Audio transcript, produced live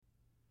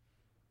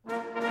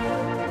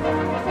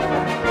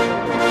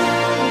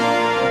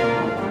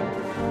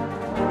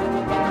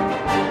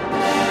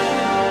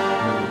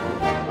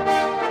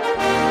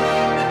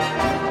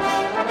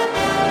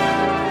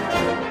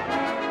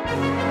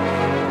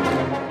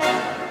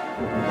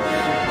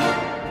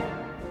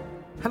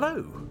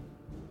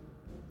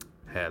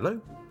Hello?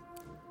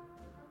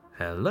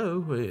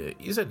 Hello?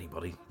 Is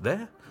anybody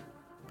there?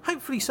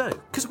 Hopefully so,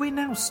 because we're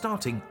now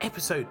starting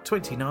episode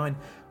 29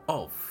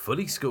 of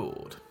Fully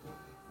Scored.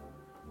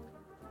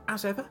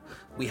 As ever,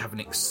 we have an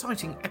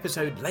exciting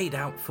episode laid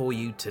out for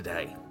you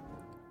today.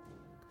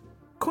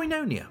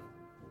 Koinonia.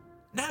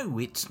 No,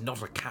 it's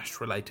not a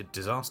cash-related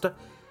disaster.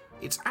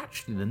 It's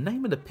actually the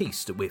name of the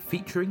piece that we're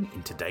featuring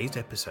in today's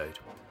episode.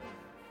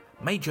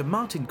 Major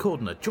Martin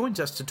Cordner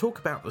joins us to talk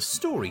about the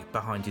story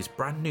behind his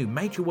brand new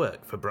major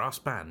work for brass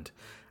band,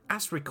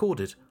 as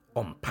recorded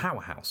on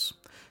Powerhouse,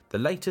 the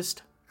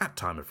latest, at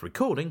time of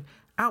recording,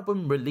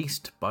 album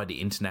released by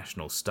the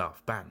International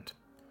Staff Band.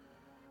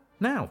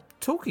 Now,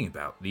 talking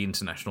about the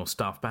International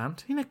Staff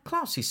Band, in a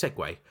classy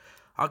segue,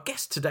 our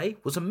guest today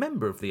was a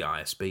member of the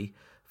ISB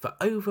for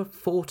over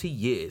 40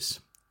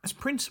 years, as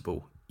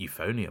Principal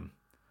Euphonium.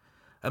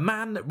 A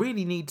man that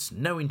really needs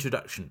no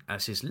introduction,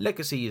 as his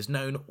legacy is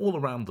known all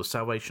around the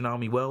Salvation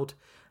Army world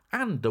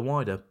and the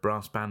wider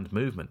brass band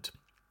movement.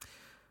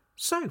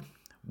 So,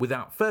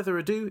 without further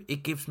ado,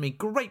 it gives me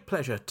great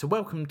pleasure to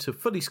welcome to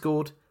Fully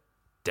Scored,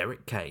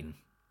 Derek Kane.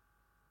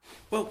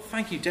 Well,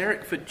 thank you,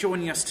 Derek, for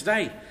joining us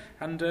today.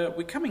 And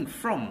we're coming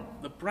from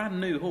the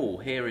brand new hall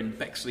here in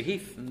Bexley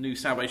Heath, the new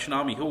Salvation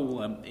Army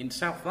Hall in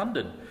South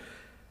London.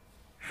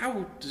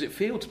 How does it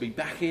feel to be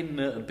back in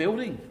a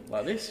building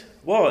like this?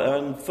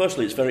 Well,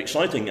 firstly, it's very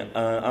exciting.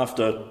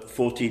 After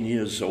 14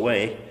 years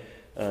away,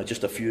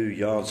 just a few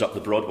yards up the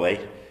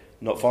Broadway,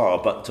 not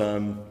far, but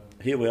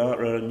here we are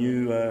at a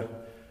new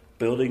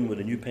building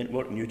with a new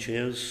paintwork, new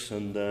chairs,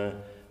 and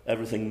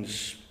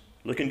everything's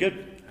looking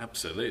good.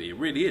 Absolutely, it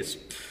really is.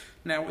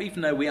 Now,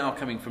 even though we are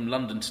coming from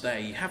London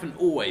today, you haven't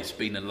always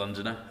been a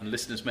Londoner, and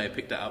listeners may have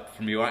picked that up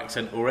from your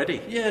accent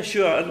already. Yeah,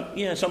 sure.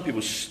 And, some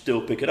people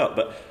still pick it up,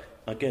 but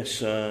I guess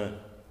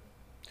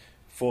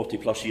 40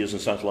 plus years in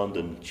South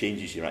London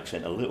changes your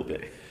accent a little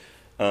bit.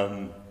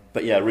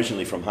 But yeah,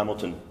 originally from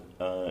Hamilton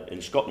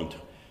in Scotland,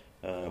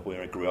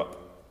 where I grew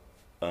up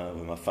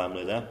with my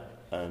family there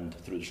and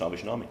through the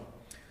Salvation Army.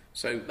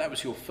 So that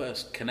was your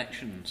first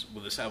connections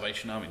with the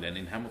Salvation Army then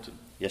in Hamilton?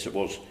 Yes, it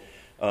was.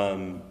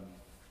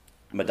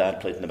 My dad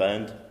played in the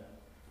band.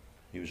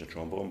 He was a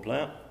trombone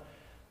player.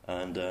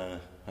 And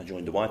I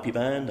joined the YP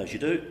band, as you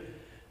do,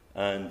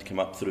 and came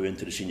up through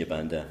into the senior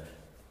band there.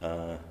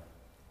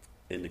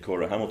 In the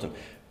Corps of Hamilton,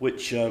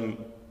 which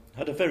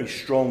had a very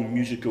strong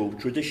musical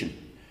tradition,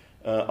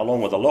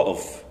 along with a lot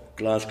of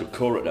Glasgow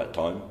Corps at that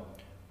time.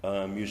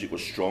 Music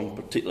was strong,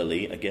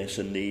 particularly, I guess,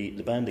 in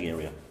the banding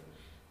area.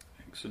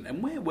 Excellent.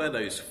 And where were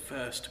those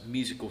first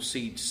musical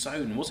seeds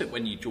sown? Was it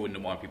when you joined the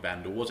YP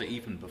band, or was it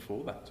even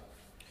before that?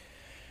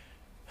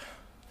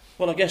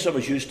 Well, I guess I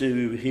was used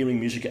to hearing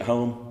music at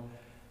home,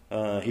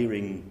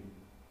 hearing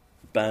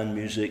band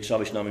music,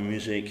 Salvation Army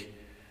music,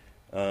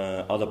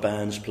 other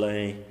bands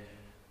play,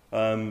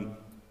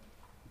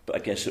 but I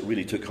guess it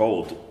really took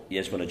hold,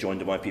 yes, when I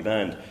joined the YP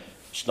band,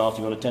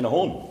 starting on a tenor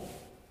horn.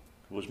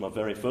 It was my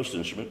very first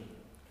instrument.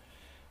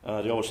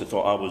 They always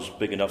thought I was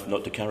big enough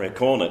not to carry a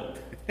cornet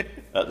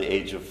at the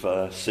age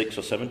of 6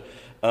 or 7,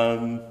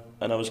 and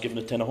I was given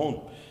a tenor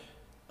horn.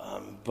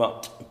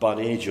 But by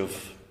the age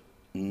of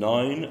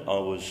 9, I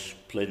was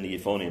playing the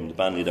euphonium. The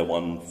band leader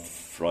one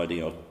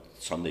Friday or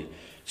Sunday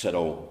said,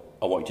 "Oh,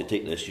 I want you to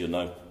take this, you're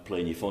now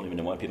playing euphonium in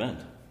the YP band."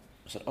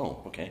 I said,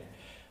 "Oh, okay."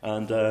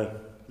 And the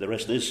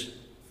rest is,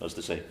 as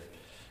they say.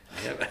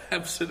 Yeah,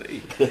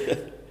 absolutely.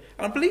 And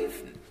I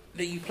believe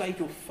that you played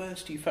your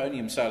first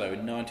euphonium solo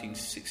in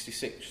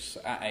 1966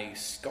 at a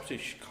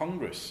Scottish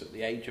Congress at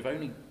the age of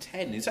only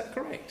 10. Is that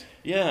correct?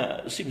 Yeah,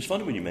 it seems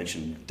funny when you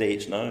mention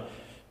dates now.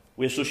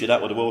 We associate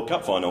that with the World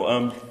Cup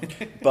final.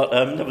 But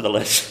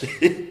nevertheless,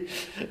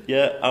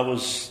 yeah, I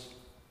was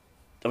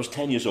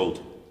 10 years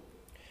old.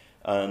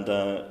 And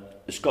the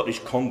Scottish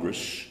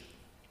Congress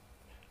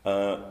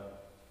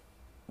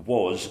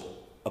was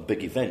a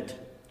big event,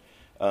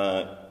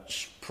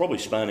 probably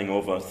spanning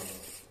over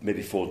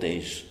maybe 4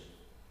 days,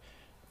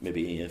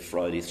 maybe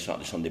Friday,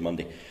 Saturday, Sunday,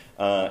 Monday,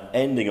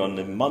 ending on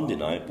the Monday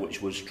night,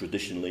 which was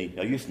traditionally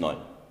a youth night.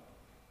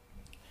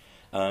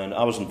 And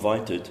I was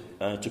invited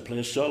to play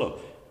a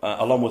solo,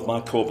 along with my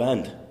core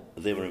band.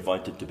 They were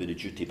invited to be the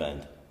duty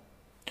band.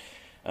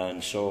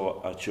 And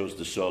so I chose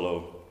the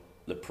solo,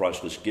 The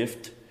Priceless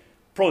Gift.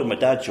 Probably my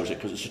dad chose it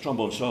because it's a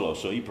trombone solo,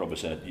 so he probably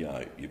said,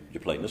 "Yeah,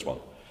 you're playing this one."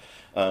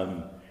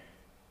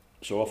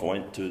 So off I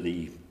went to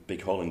the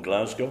big hall in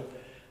Glasgow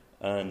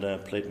and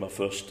played my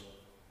first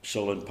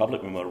solo in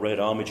public with my red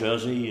army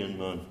jersey and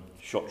my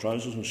short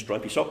trousers and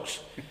stripy socks.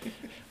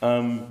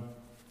 And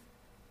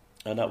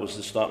that was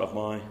the start of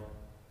my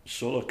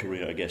solo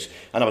career, I guess.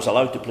 And I was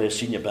allowed to play a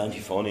senior band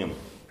euphonium.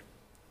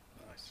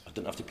 Nice. I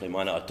didn't have to play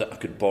mine. I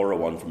could borrow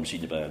one from the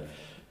senior band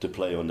to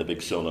play on the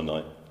big solo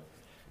night,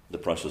 The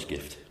Priceless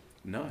Gift.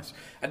 Nice.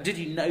 And did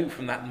you know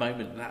from that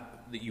moment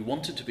that you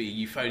wanted to be a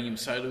euphonium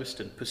soloist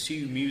and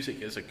pursue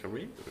music as a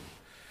career?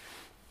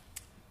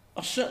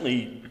 I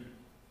certainly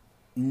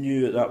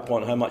knew at that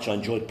point how much I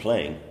enjoyed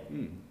playing.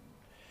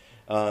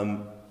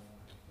 I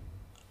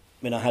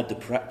had the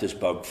practice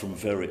bug from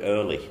very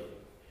early.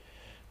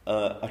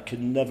 I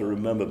can never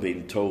remember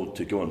being told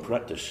to go and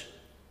practice.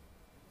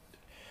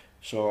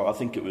 So I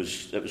think it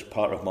was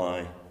part of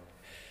my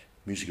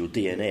musical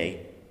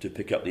DNA to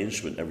pick up the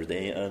instrument every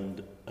day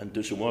and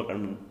do some work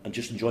and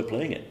just enjoy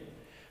playing it,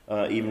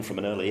 even from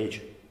an early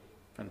age.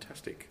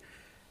 Fantastic.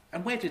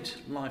 And where did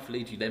life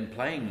lead you then,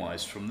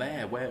 playing-wise, from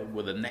there? Where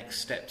were the next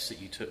steps that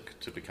you took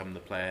to become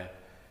the player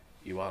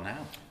you are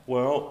now?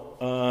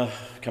 Well,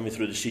 coming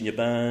through the senior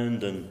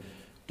band and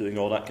doing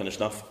all that kind of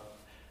stuff.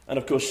 And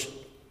of course,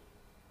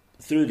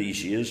 through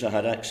these years, I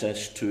had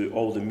access to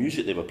all the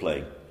music they were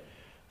playing.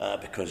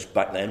 Because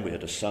back then we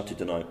had a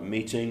Saturday night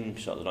meeting,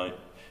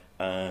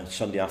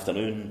 Sunday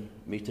afternoon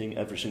meeting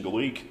every single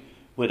week,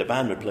 where the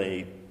band would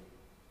play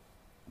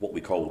what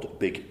we called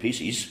big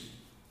pieces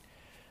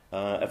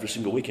every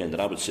single weekend,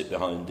 and I would sit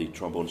behind the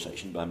trombone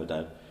section by my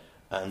dad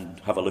and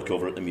have a look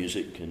over at the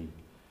music. And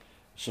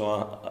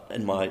so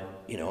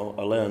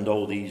I learned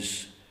all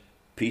these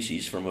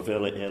pieces from a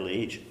very early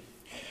age.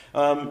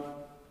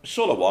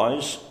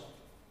 Solo-wise,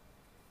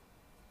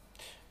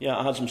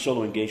 I had some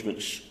solo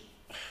engagements,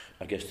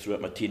 I guess,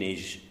 throughout my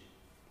teenage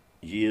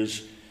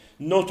years.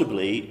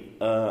 Notably,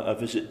 a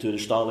visit to the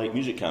Starlight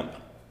Music Camp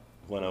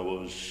when I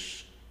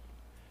was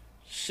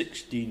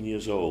 16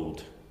 years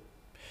old.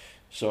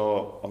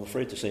 So I'm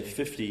afraid to say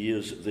 50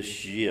 years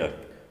this year,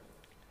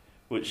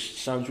 which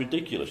sounds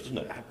ridiculous, doesn't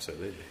it?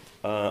 Absolutely.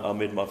 I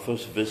made my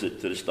first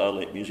visit to the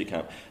Starlight Music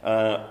Camp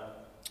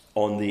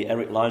on the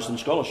Eric Lysden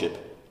Scholarship.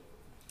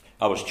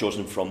 I was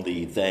chosen from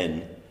the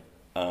then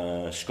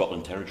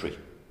Scotland Territory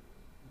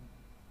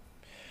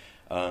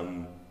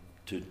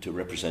to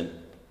represent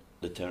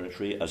the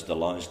territory as the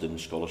Lysden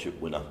Scholarship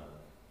winner,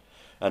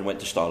 and went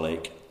to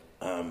Starlake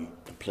and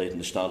played in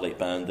the Starlake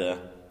band there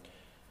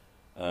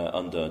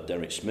under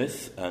Derek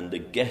Smith and the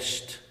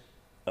guest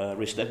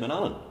Ray Stedman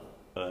Allen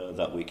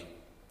that week.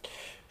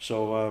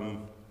 So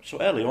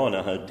early on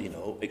I had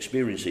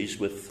experiences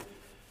with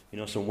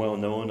some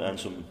well-known and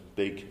some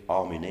big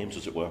army names,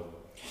 as it were.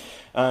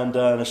 And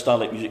in a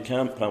Starlight Music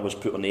Camp I was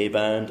put on the A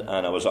band,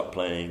 and I was up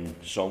playing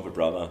Song for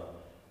Brother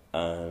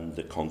and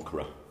The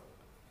Conqueror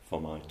for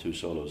my two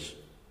solos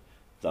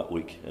that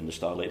week in the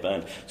Starlight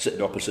band,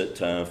 sitting opposite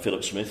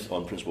Philip Smith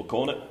on principal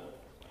cornet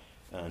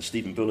and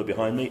Stephen Buller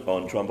behind me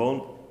on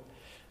trombone.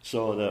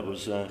 So that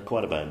was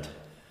quite a band.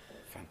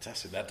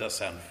 Fantastic. That does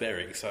sound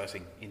very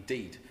exciting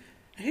indeed.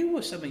 Who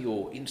were some of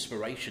your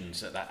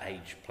inspirations at that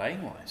age,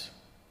 playing-wise?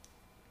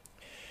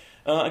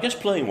 I guess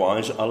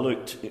playing-wise, I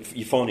looked at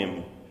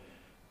euphonium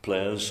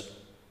players.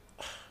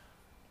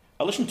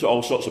 I listened to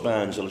all sorts of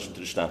bands. I listened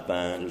to the Staff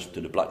Band, I listened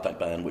to the Black Duck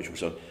Band, which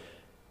was,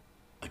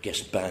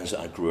 bands that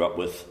I grew up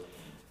with.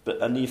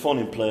 And the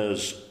euphonium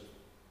players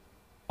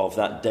of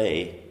that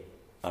day,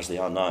 as they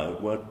are now,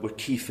 were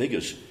key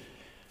figures.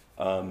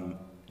 John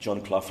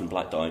Clough and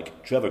Black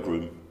Dyke, Trevor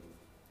Groom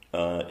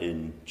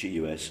in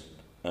GUS,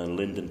 and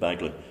Lyndon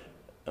Baglin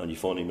on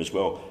euphonium as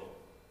well,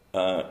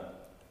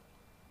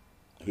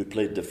 who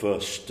played the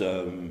first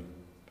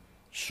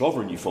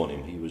sovereign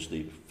euphonium. He was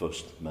the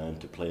first man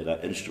to play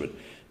that instrument,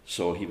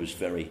 so he was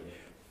very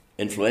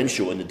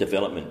influential in the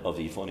development of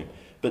the euphonium.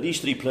 But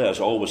these three players,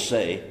 I always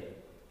say,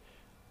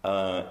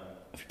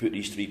 if you put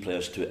these three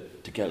players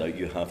together,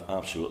 you have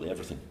absolutely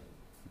everything.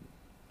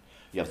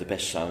 You have the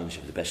best sounds,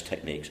 you have the best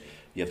techniques,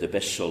 you have the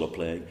best solo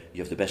playing,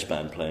 you have the best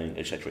band playing,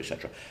 etc.,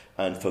 etc.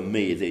 And for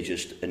me, they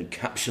just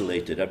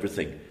encapsulated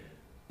everything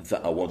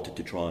that I wanted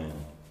to try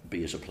and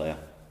be as a player.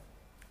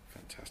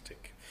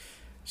 Fantastic.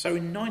 So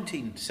in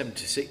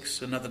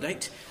 1976, another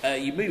date,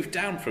 you moved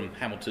down from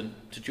Hamilton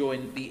to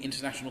join the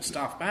International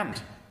Staff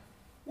Band.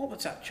 What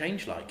was that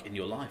change like in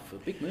your life? A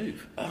big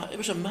move. It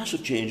was a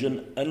massive change,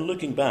 and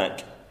looking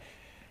back,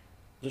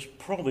 there's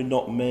probably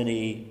not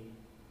many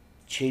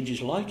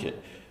changes like it.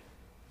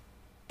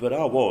 But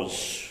I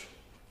was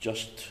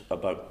just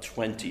about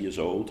 20 years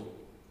old,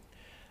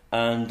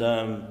 and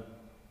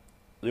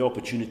the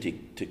opportunity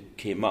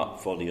came up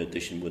for the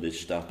audition with the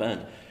Staff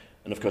Band.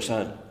 And of course, I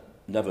had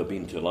never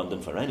been to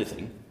London for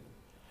anything.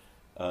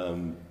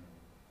 I'd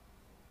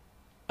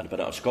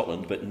been out of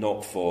Scotland, but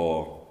not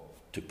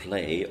to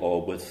play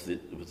or with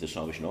the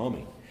Salvation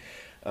Army.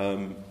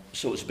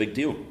 So it's a big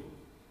deal.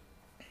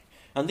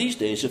 And these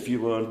days, if you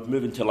were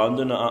moving to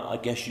London, I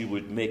guess you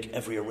would make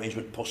every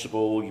arrangement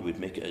possible. You would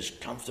make it as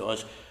comfortable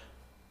as.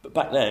 But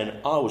back then,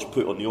 I was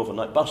put on the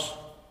overnight bus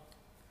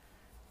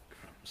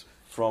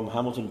from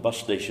Hamilton bus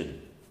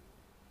station.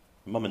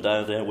 Mum and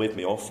Dad there waved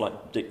me off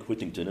like Dick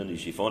Whittington and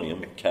his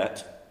euphonium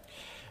cat.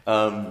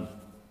 And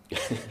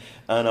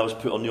I was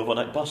put on the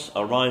overnight bus,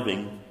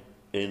 arriving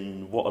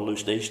in Waterloo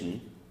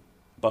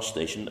bus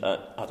station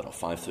at,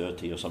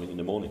 5:30 or something in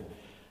the morning,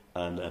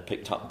 and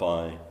picked up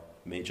by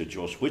Major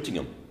George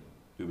Whittingham,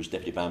 who was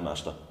Deputy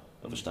Bandmaster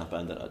of the Staff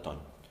Band at that time.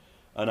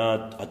 And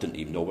I didn't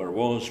even know where it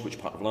was, which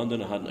part of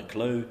London, I hadn't a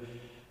clue.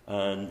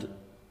 And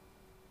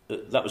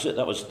that was it,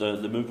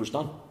 the move was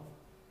done.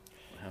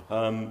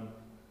 Wow.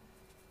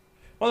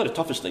 One of the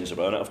toughest things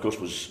about it, of course,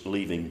 was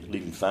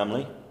leaving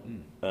family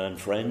and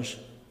friends.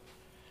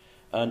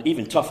 And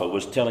even tougher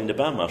was telling the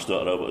bandmaster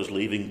that I was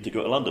leaving to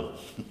go to London.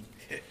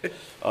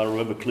 I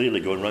remember clearly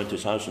going round to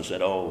his house and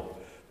said, "Oh,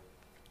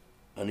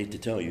 I need to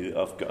tell you,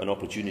 I've got an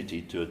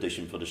opportunity to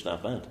audition for the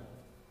staff band."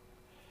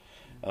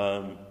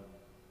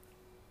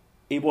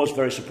 He was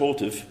very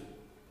supportive,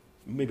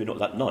 maybe not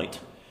that night,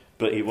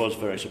 but he was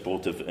very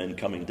supportive in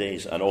coming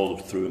days and all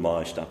through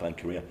my staff band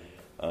career.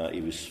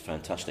 He was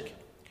fantastic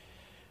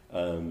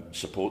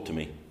support to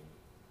me.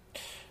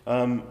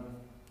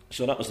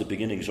 So that was the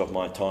beginnings of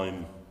my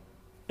time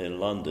in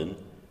London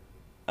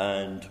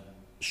and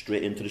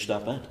straight into the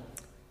staff band.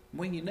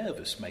 Were you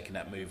nervous making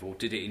that move, or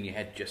did it in your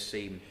head just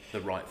seem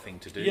the right thing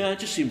to do? Yeah, it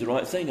just seemed the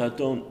right thing. I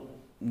don't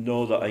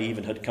know that I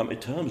even had come to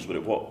terms with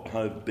it,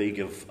 how big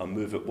of a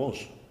move it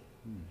was.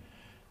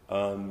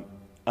 And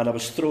I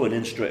was thrown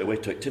in straight away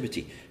to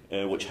activity,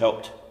 which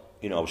helped.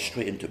 I was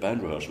straight into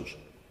band rehearsals.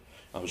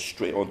 I was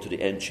straight onto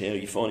the end chair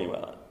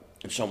euphonium.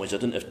 In some ways, I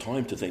didn't have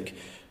time to think,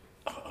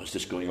 oh, is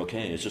this going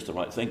okay? Is this the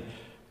right thing?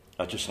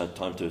 I just had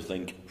time to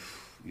think,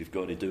 you've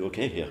got to do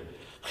okay here.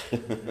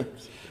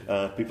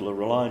 People are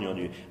relying on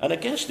you. And I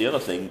guess the other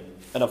thing,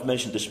 and I've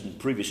mentioned this in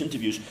previous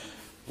interviews,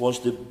 was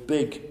the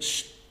big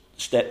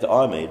step that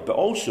I made, but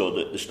also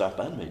that the staff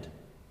band made.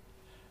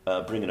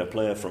 Bringing a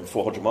player from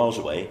 400 miles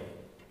away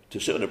to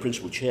sit in a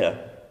principal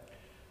chair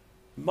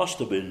must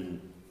have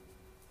been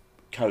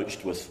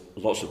couched with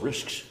lots of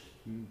risks.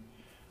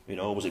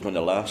 Was it going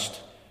to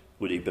last?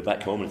 Would he be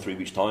back home in 3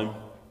 weeks' time?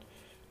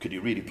 Could he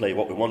really play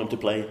what we want him to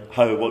play?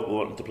 How we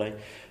want him to play?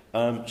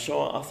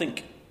 So I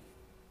think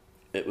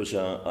it was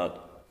a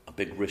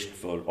big risk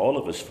for all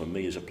of us, for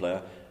me as a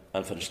player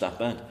and for the staff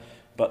band.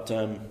 But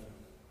I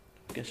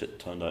guess it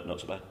turned out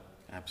not so bad.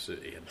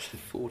 Absolutely. And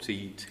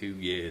 42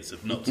 years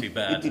of not too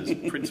bad as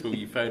principal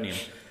euphonium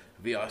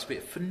of the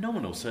ISB.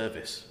 Phenomenal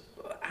service.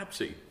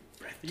 Absolutely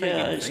breathtaking.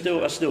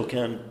 Yeah, I still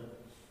can't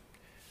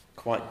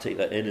quite take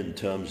that in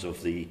terms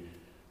of the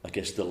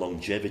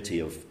longevity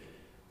of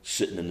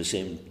sitting in the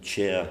same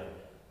chair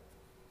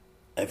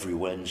every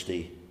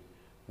Wednesday,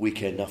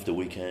 weekend after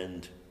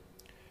weekend,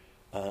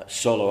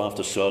 solo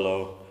after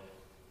solo,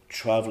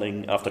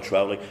 travelling after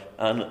travelling,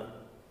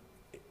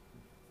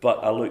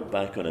 but I look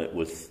back on it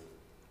with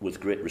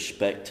great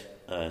respect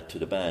to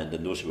the band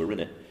and those who were in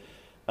it,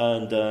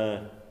 and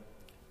to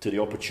the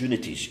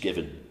opportunities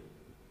given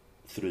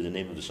through the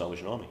name of the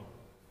Salvation Army.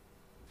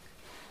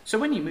 So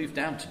when you moved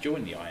down to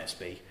join the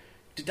ISB,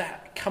 did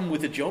that come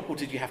with a job, or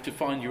did you have to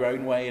find your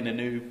own way in a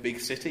new big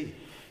city?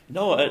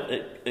 No,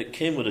 it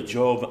came with a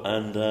job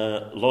and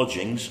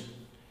lodgings.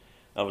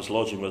 I was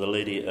lodging with a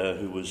lady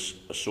who was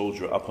a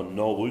soldier up on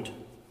Norwood,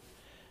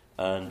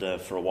 and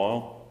for a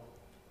while,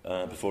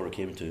 before I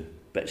came to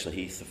Bexley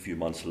Heath a few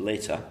months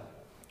later.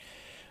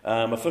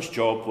 My first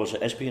job was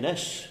at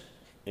SP&S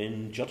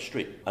in Judd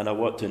Street, and I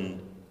worked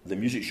in the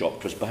music shop,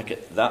 because back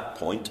at that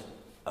point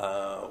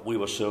we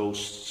were still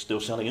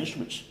selling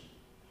instruments.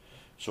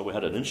 So we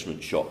had an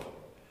instrument shop,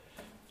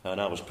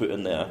 and I was put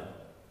in there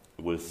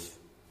with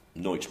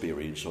no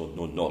experience or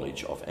no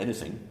knowledge of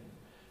anything,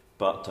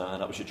 but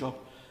that was your job.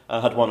 I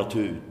had one or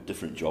two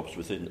different jobs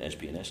within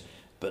SP&S,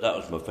 but that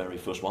was my very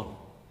first one.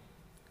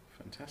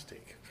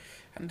 Fantastic.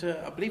 And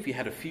I believe you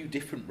had a few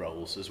different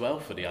roles as well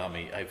for the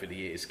Army over the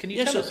years. Can you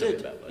Yes, tell us I a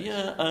did. bit about those?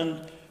 Yeah,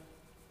 and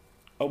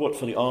I worked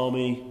for the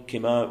Army,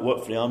 came out,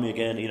 worked for the Army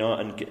again,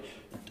 and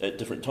at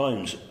different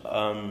times.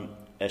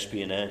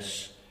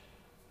 SP&S,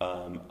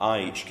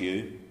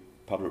 IHQ,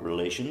 Public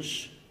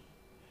Relations,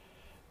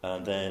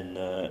 and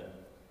then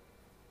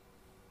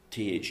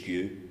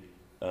THQ,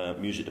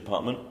 Music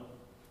Department,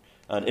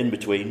 and in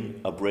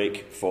between a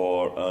break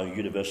for a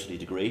university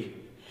degree,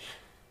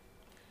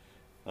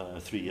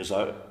 3 years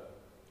out,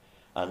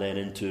 and then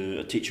into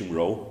a teaching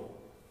role.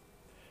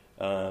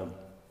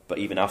 But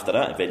even after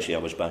that, eventually I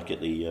was back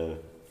at the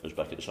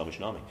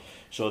Salvation Army.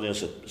 So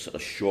there's a sort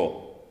of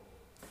short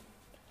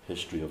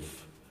history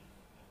of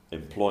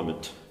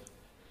employment.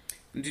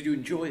 And did you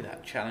enjoy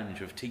that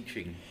challenge of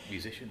teaching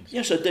musicians?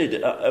 Yes, I did.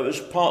 It was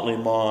partly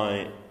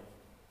my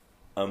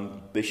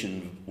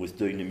ambition with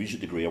doing the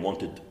music degree. I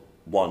wanted,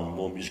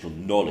 more musical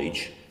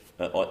knowledge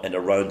in a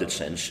rounded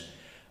sense,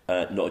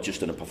 not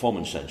just in a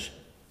performance sense.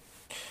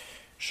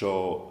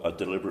 So I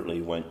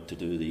deliberately went to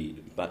do the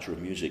Bachelor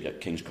of Music at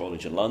King's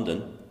College in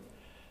London,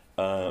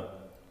 where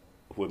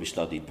we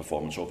studied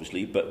performance,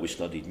 obviously, but we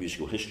studied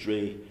musical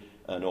history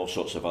and all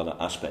sorts of other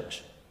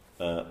aspects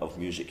of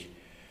music,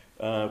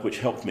 which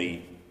helped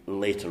me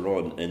later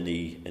on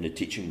in a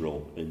teaching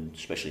role,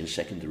 especially in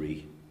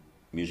secondary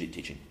music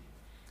teaching.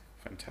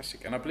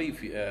 Fantastic. And I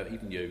believe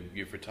even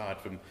you've retired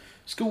from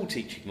school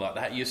teaching like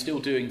that. You're still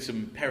doing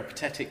some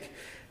peripatetic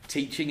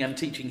teaching and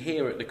teaching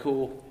here at the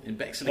Corps in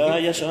Bexley.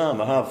 Yes, I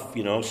am. I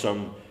have,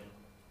 some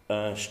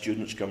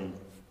students come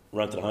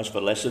round to the house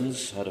for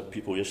lessons. I had a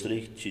pupil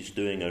yesterday. She's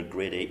doing a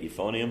grade 8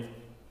 euphonium.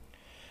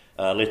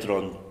 Later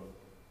on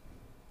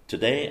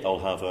today, I'll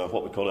have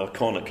what we call a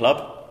cornet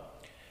club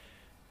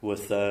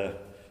with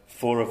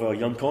 4 of our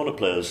young cornet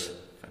players.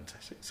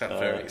 Fantastic. Sounds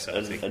very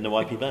exciting. In the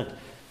YP band.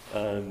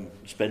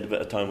 Spend a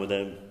bit of time with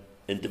them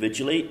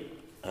individually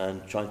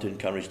and trying to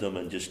encourage them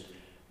and just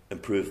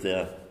improve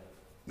their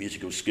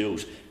musical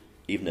skills.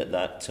 even at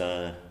that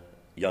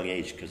young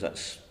age, because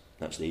that's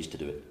the age to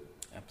do it.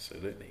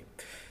 Absolutely.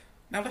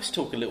 Now let's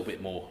talk a little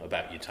bit more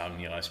about your time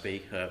in the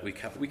ISB.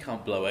 We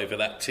can't blow over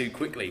that too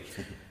quickly.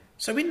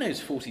 So in those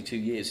 42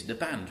 years in the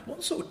band,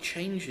 what sort of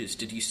changes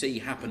did you see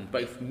happen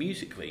both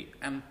musically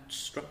and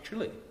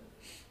structurally?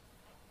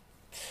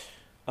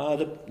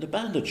 The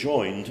band I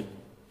joined,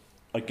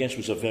 I guess,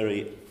 was a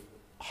very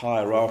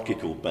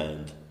hierarchical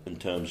band in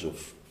terms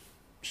of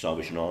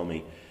Salvation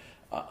Army.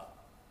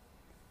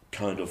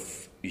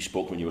 You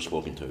spoke when you were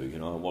spoken to. You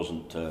know, it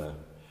wasn't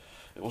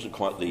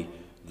quite the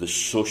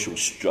social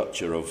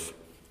structure of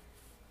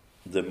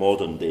the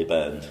modern day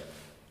band,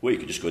 where you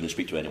could just go in and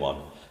speak to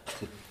anyone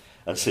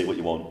and say what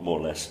you want, more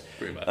or less.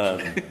 Pretty much.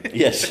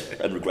 Yes,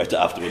 and regret it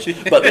afterwards.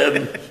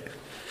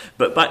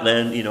 But back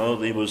then, you know,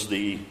 there was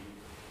the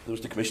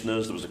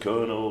commissioners, there was the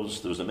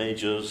colonels, there was the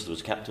majors, there was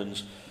the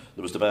captains,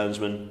 there was the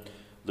bandsmen,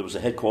 there was the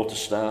headquarters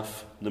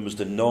staff, and there was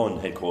the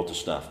non-headquarters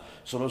staff.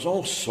 So there was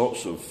all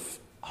sorts of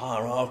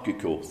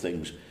hierarchical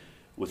things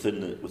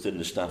within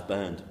the staff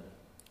band.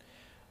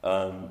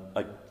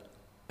 I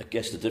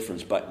guess the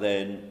difference back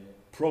then,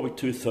 probably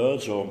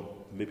 2/3 or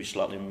maybe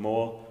slightly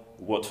more,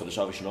 worked for the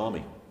Salvation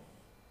Army.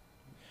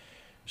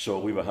 So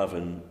we were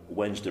having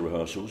Wednesday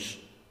rehearsals,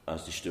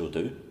 as they still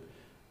do,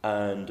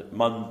 and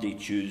Monday,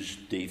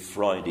 Tuesday,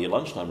 Friday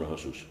lunchtime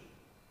rehearsals.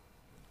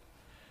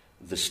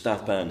 The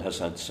staff band has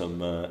had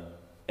some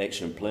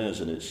excellent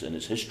players in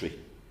its history,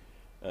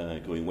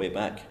 going way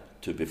back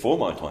to before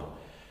my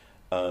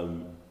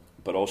time,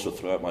 but also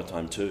throughout my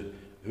time too,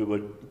 who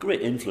were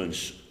great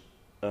influence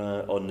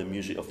on the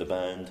music of the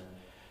band,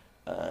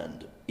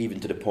 and even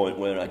to the point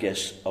where I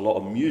guess a lot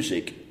of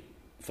music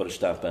for the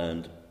staff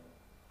band,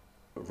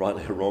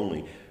 rightly or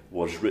wrongly,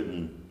 was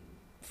written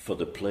for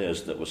the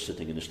players that were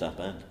sitting in the staff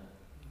band,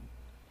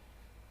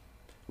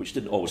 which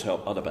didn't always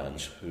help other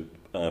bands who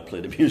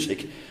played the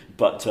music,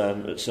 but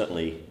it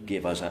certainly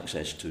gave us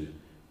access to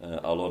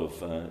a lot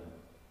of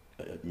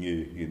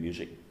new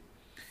music.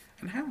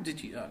 And how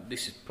did you...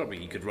 this is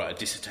probably you could write a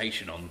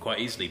dissertation on quite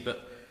easily,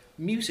 but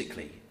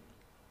musically,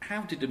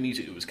 how did the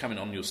music that was coming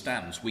on your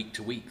stands week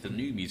to week, the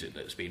new music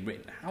that's been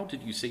written, how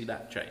did you see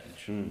that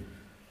change?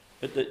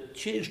 It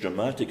changed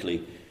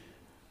dramatically.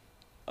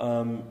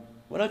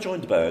 When I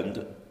joined the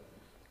band,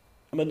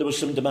 I mean, there was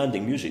some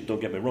demanding music, don't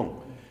get me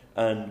wrong,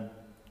 and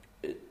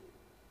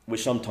we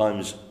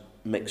sometimes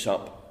mix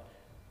up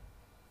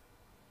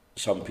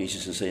some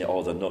pieces and say,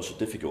 oh, they're not so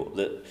difficult.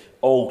 That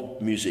all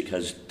music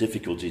has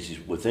difficulties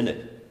within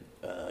it,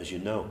 as you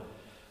know.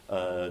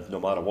 No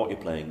matter what you're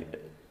playing,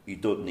 you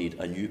don't need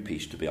a new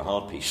piece to be a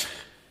hard piece,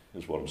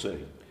 is what I'm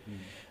saying.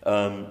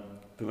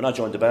 But when I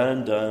joined the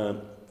band,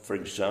 for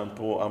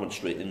example, I went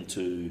straight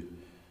into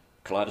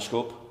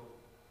Kaleidoscope,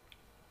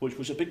 which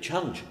was a big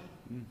challenge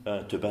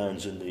to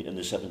bands in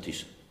the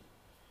 70s.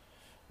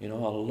 You know,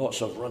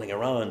 lots of running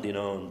around, you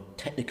know, and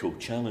technical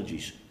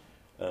challenges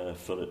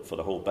for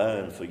the whole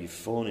band, for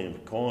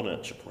euphonium,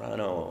 cornet,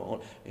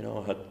 soprano. You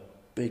know, had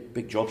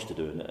big jobs to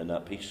do in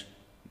that piece.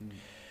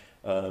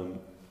 And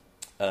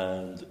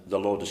The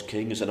Lord is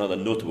King is another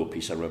notable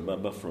piece I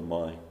remember from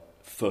my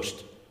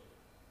first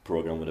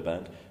programme with the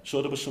band.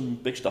 So there was some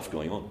big stuff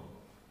going on.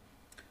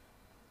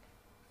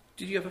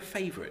 Did you have a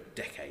favourite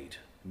decade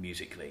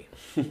musically?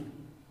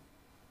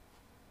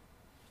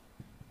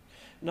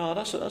 No,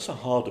 that's a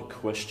harder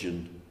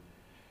question.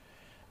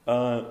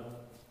 There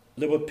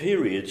were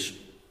periods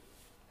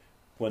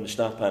when the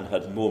staff band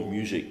had more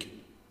music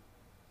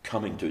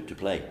coming to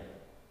play,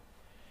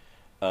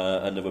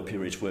 and there were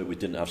periods where we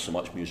didn't have so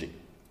much music,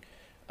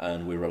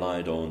 and we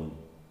relied on,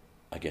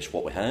 I guess,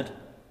 what we had.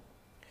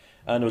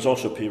 And there was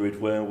also a period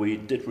where we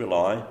did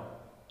rely,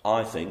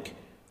 I think,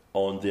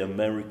 on the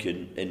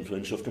American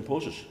influence of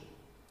composers.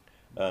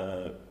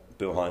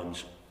 Bill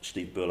Hines,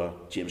 Steve Buller,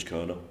 James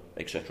Kerner,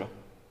 etc.,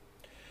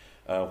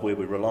 where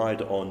we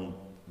relied on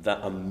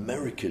that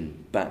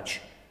American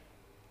batch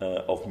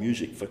of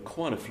music for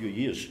quite a few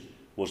years,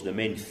 was the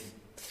main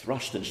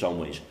thrust in some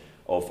ways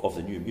of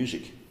the new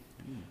music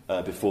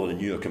before the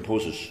newer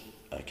composers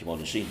came on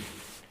the scene.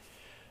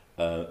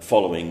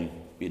 Following,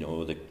 you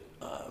know, the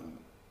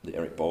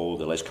Eric Ball,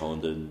 the Les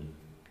Condon,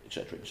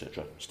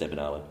 etc., Steven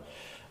Allen,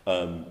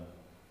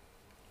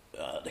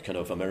 the kind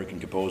of American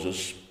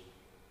composers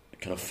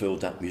kind of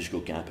filled that musical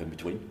gap in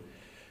between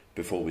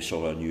before we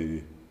saw our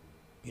new,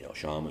 you know,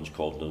 Sharmans,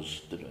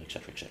 Caldners,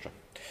 etc.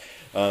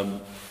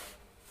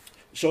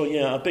 So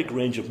yeah, a big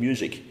range of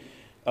music.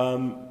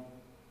 So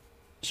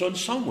in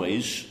some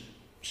ways,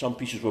 some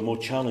pieces were more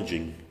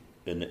challenging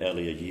in the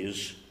earlier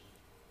years.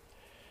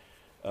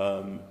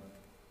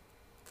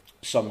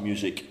 Some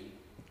music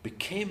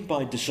became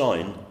by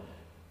design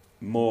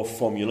more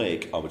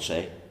formulaic, I would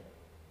say.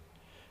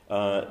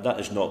 That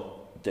is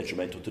not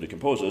detrimental to the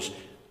composers.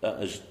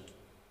 That is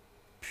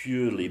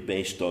purely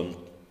based on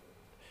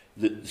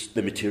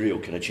the material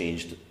kind of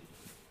changed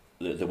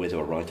the way they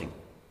were writing.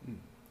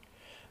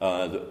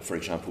 For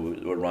example,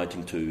 they were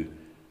writing to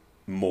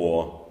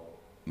more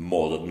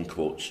modern,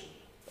 quotes,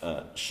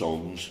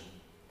 songs,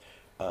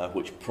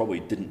 which probably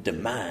didn't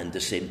demand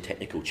the same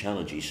technical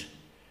challenges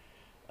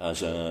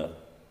as a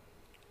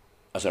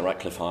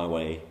Ratcliffe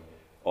Highway,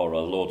 or a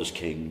Lord is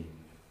King,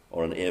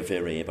 or an Air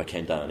Verre by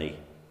Ken Downey.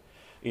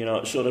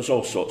 So there's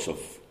all sorts of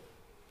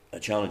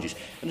challenges.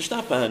 And the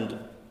staff band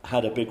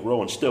had a big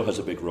role, and still has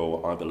a big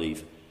role, I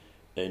believe,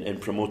 in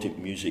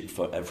promoting music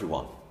for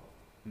everyone.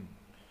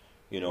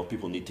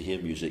 People need to hear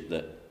music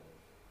that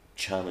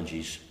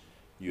challenges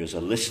you as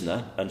a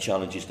listener and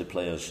challenges the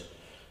players,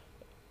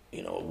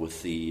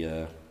 with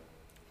the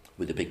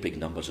big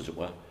numbers, as it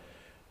were.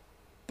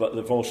 But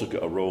they've also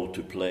got a role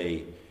to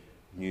play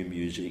new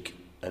music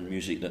and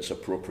music that's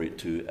appropriate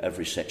to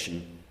every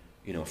section.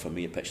 For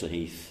me at Pexley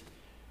Heath,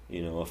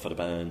 for the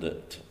band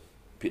at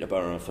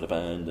Peterborough, for the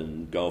band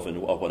and Galvin,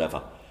 or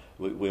whatever.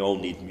 We all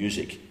need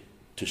music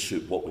to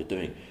suit what we're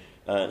doing.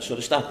 So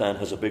the staff band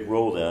has a big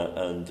role there,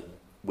 and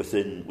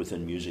within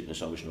music in the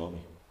Salvation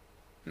Army.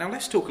 Now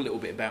let's talk a little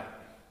bit about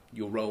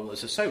your role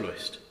as a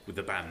soloist with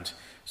the band.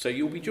 So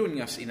you'll be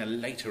joining us in a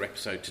later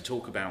episode to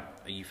talk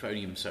about a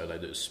euphonium solo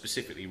that was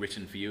specifically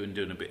written for you and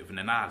doing a bit of an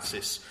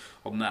analysis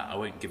on that. I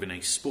won't give any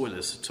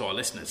spoilers to our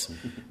listeners.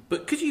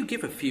 But could you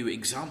give a few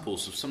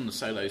examples of some of the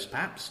solos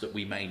perhaps that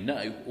we may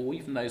know, or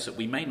even those that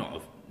we may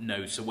not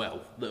know so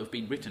well, that have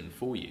been written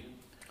for you?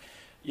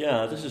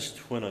 Yeah, this is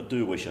when I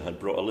do wish I had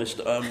brought a list.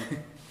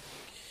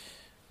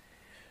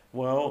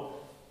 Well,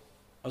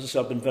 as I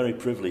said, I've been very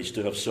privileged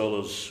to have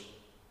solos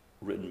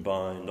written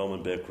by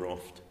Norman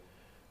Bearcroft,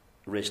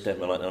 Ray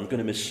Stedman, and I'm going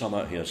to miss some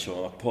out here,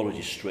 so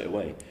apologies straight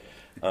away.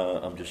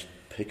 I'm just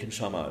picking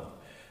some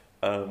out.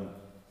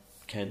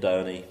 Ken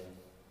Downey,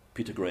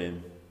 Peter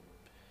Graham,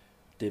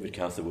 David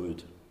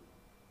Catherwood,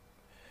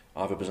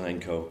 Ivor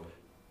Bazanko,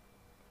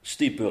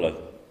 Steve Buller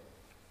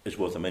is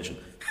worth a mention.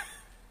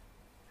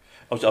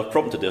 I've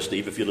prompted there,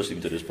 Steve, if you're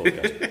listening to this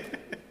podcast.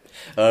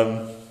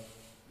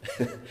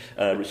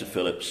 Richard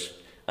Phillips,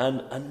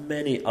 and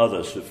many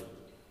others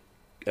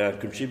have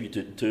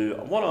contributed to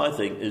what I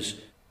think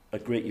is a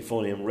great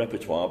euphonium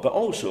repertoire, but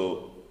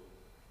also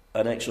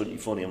an excellent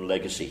euphonium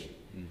legacy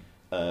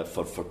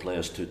for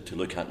players to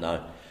look at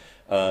now.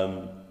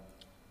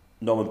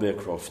 Norman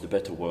Bearcroft, The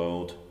Better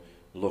World,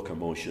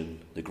 Locomotion,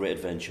 The Great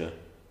Adventure,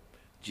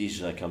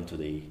 Jesus I Come to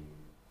Thee,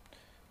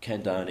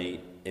 Ken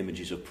Downey,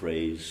 Images of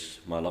Praise,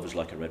 My Love is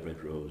Like a Red,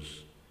 Red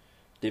Rose,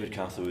 David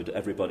Catherwood,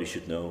 Everybody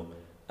Should Know,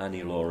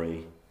 Annie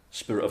Laurie,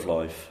 Spirit of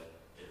Life,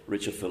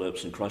 Richard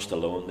Phillips, and Christ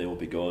Alone, They Will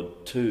Be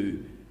God.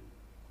 Two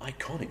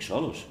iconic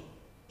solos.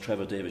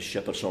 Trevor Davis'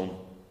 Shepherd Song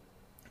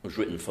was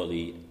written for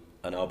the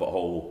Ann Albert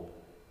Hall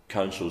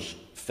Council's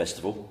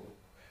Festival,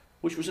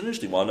 which was an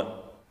interesting one.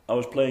 I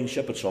was playing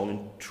Shepherd Song,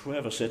 and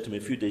Trevor said to me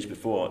a few days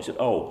before, he said,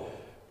 "Oh,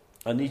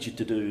 I need you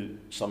to do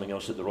something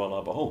else at the Royal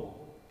Albert Hall."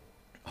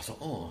 I thought,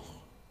 "Oh,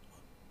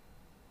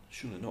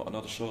 surely not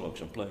another solo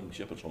because I'm playing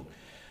Shepherd Song."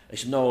 He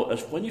said, "No,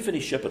 when you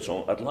finish Shepherd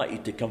Song, I'd like you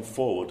to come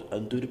forward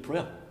and do the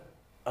prayer."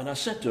 And I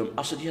said to him,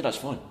 "Yeah, that's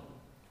fine."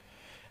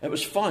 It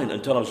was fine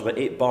until I was about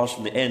 8 bars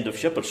from the end of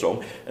Shepherd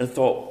Song and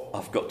thought,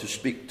 I've got to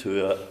speak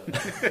to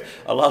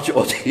a larger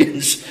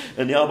audience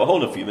in the Albert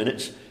Hall in a few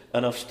minutes,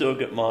 and I've still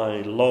got my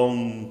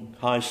long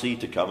high C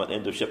to come at the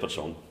end of Shepherd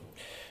Song.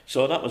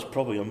 So that was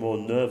probably a more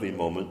nervy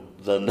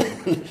moment than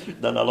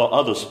than a lot of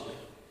others,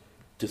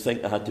 to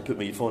think I had to put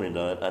my euphonium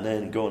down and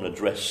then go and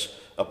address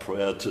a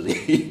prayer to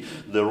the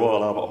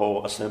Royal Albert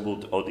Hall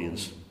assembled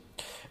audience.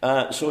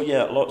 So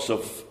yeah, lots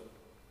of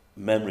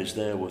memories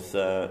there with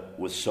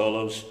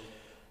solos.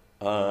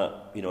 I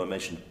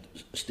mentioned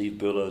Steve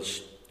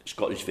Buller's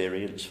Scottish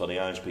variants for the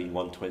ISB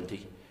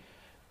 120.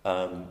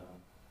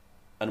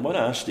 And when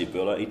I asked Steve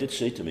Buller, he did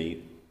say to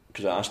me,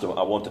 because I asked him,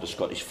 I wanted a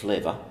Scottish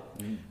flavour.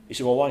 He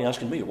said, "Well, why are you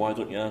asking me? Why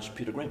don't you ask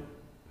Peter Graham,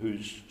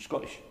 who's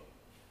Scottish?"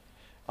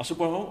 I said,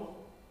 "Well,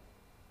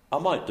 I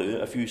might do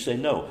it if you say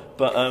no,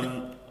 but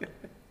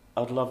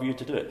I'd love you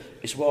to do it."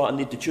 He said, "Well, I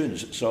need the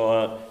tunes."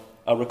 So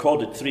I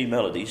recorded 3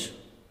 melodies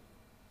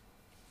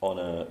on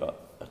a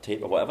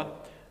tape or whatever,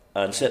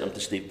 and sent them to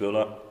Steve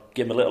Buller,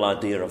 gave him a little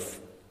idea of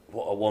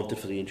what I wanted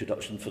for the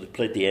introduction,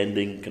 played the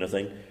ending kind of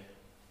thing.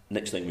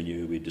 Next thing we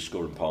knew, we'd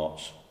discovering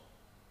parts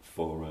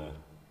for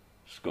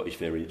Scottish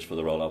variants for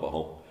the Royal Albert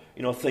Hall.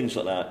 Things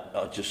like that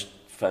are just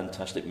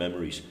fantastic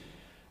memories.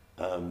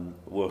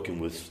 Working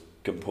with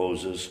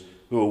composers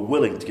who are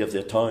willing to give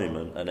their time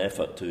and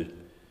effort to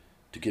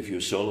give you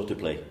a solo to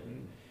play,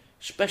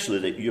 especially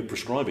that you're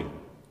prescribing.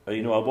 I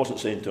wasn't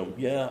saying to him,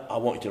 "Yeah, I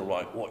want you to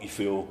write what you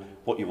feel,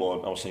 what you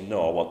want." I was saying,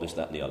 "No, I want this,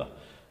 that and the other."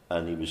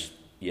 And he was,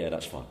 "Yeah,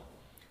 that's fine."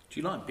 Do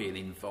you like being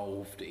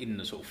involved in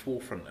the sort of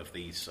forefront of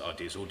these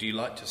ideas, or do you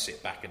like to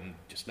sit back and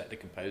just let the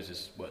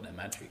composers work their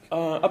magic?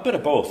 A bit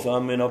of both. I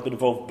mean, I've been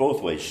involved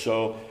both ways.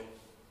 So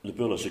the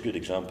Buller's a good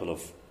example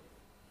of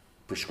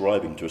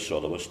prescribing to a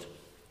soloist.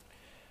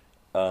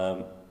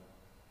 I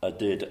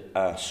did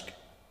ask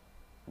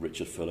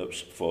Richard Phillips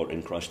for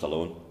In Christ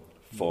Alone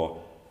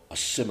for a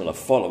similar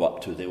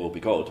follow-up to They Will Be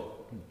God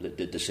that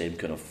did the same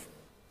kind of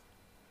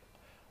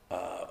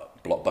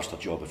blockbuster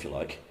job, if you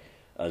like,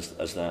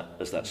 as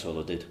that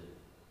solo did,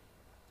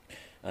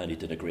 and he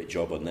did a great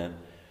job on them.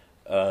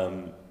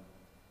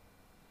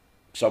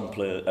 Some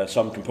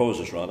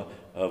composers rather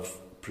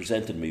have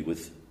presented me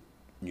with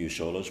new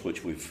solos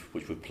which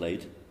we've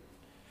played.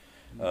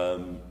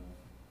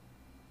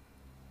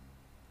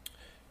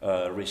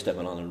 Ray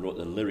Stedman Allen wrote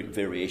the lyric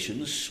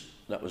variations.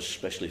 That was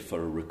especially for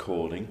a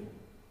recording,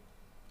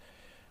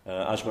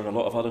 as were a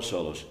lot of other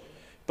solos.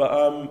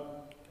 But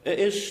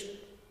it's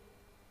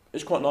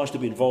quite nice to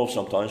be involved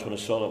sometimes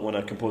when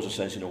a composer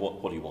says,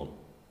 what do you want?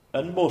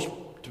 And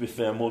to be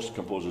fair, most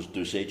composers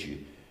do say to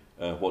you,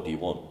 what do you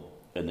want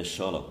in this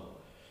solo?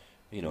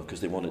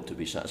 Because they want it to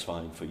be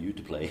satisfying for you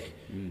to play,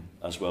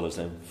 as well as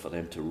for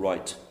them to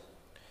write.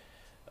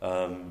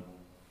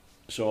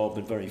 So I've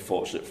been very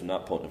fortunate from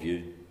that point of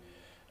view.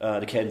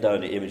 They came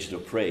down to Images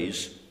of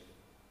Praise.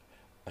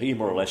 He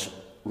more or less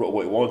wrote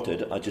what he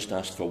wanted. I just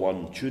asked for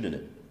one tune in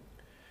it.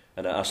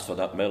 And I asked for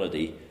that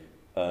melody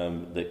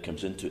that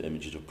comes into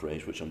Images of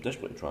Praise, which I'm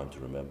desperately trying to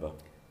remember.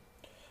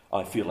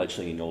 I Feel Like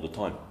Singing All the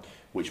Time,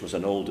 which was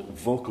an old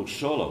vocal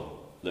solo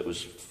that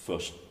was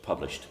first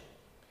published.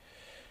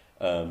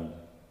 And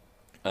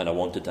I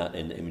wanted that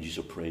in Images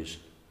of Praise.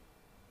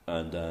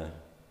 And,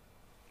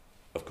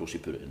 of course, he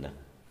put it in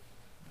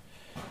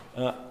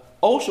there.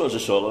 Also, as a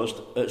soloist,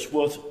 it's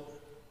worth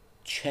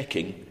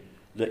checking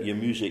that your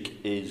music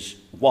is,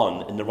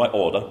 one, in the right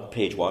order,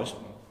 page-wise,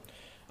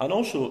 and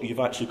also you've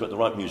actually got the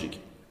right music.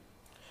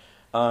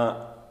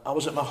 I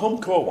was at my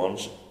home corps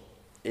once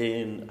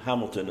in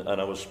Hamilton, and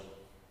I was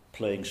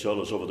playing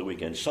solos over the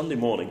weekend. Sunday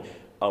morning,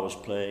 I was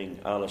playing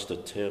Alistair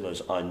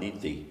Taylor's I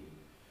Need Thee.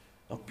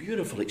 A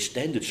beautiful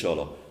extended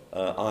solo,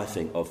 I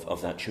think,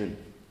 of that tune.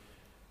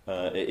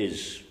 It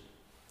is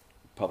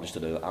published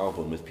in an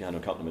album with piano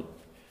accompaniment,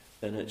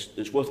 and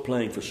it's worth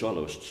playing for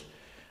soloists.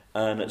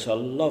 And it's a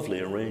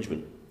lovely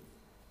arrangement.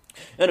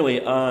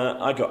 Anyway,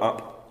 I got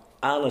up.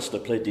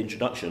 Alistair played the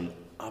introduction.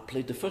 I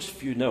played the first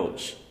few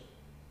notes.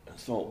 I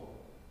thought,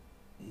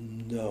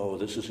 no,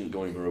 this isn't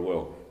going very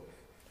well.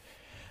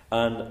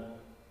 And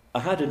I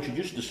had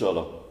introduced the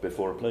solo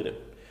before I played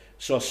it.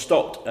 So I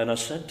stopped and I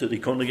said to the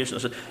congregation, I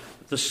said,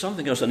 there's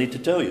something else I need to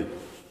tell you.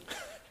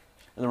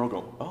 And they're all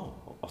going, oh,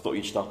 I thought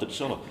you'd started the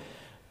solo.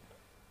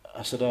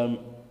 I said,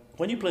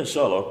 when you play a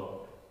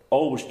solo,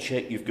 always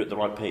check you've got the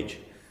right page.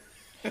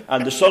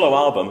 And the solo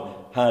album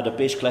had a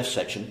bass clef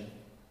section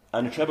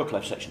and a treble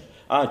clef section.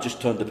 I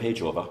just turned the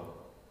page over.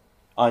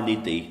 I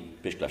Need Thee,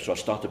 bass clef. So I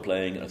started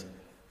playing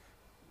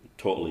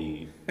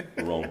totally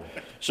wrong.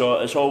 So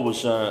it's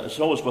always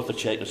worth a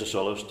check as a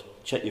soloist.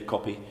 Check your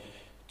copy,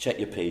 check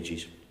your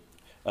pages,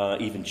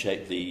 even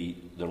check the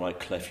right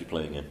clef you're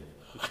playing in.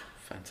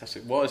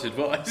 Fantastic. Wise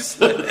advice.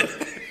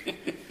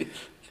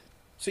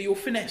 So your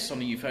finesse on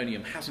the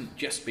euphonium hasn't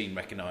just been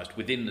recognised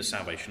within the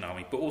Salvation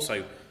Army, but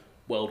also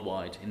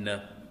worldwide in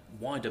the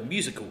wider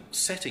musical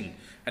setting.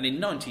 And in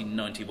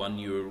 1991,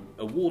 you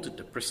were awarded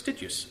the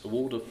prestigious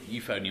award of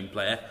Euphonium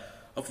Player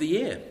of the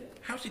Year.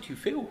 How did you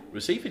feel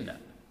receiving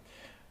that?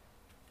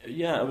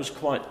 Yeah, it was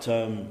quite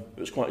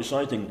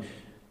exciting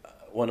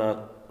when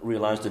I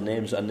realised the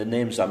names, and the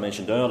names I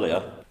mentioned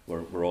earlier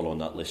were all on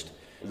that list.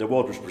 The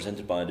award was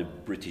presented by the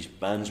British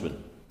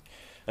Bandsman,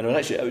 and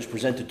it was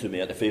presented to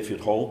me at the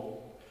Fairfield Hall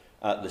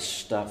at the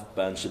Staff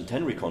Band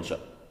Centenary concert.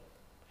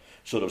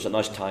 So there was a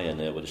nice tie-in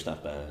there with the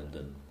staff band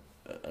and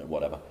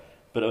whatever.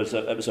 But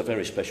it was a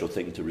very special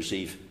thing to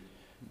receive,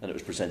 and it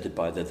was presented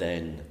by the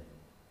then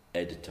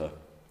editor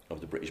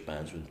of the British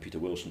Bandsman, Peter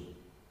Wilson.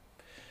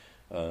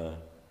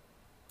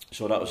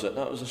 So that was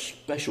a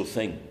special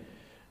thing,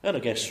 and I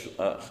guess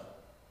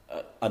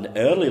an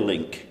early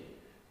link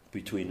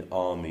between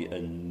army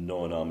and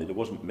non-army. There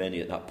wasn't many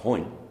at that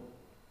point,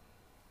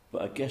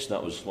 but I guess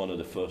that was one of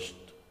the first.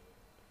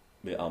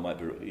 I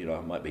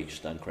might be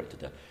stand corrected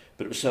there,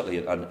 but it was certainly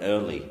an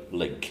early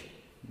link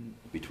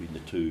between the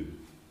two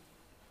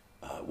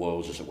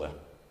worlds, as it were.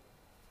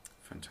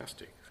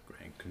 Fantastic,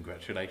 great,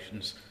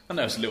 congratulations. I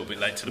know it's a little bit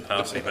late to the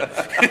party, but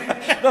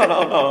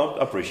no,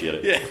 I appreciate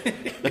it. Yeah.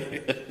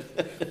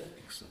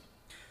 Excellent.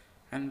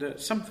 And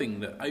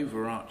something that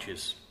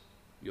overarches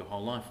your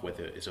whole life,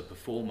 whether as a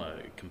performer,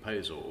 a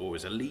composer, or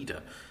as a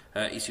leader,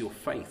 is your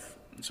faith.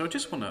 So I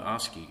just want to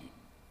ask you,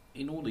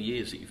 in all the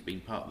years that you've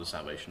been part of the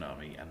Salvation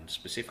Army, and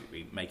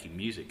specifically making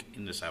music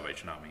in the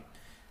Salvation Army,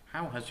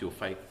 how has your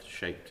faith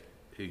shaped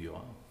who you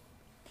are?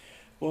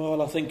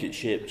 Well, I think it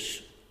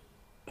shapes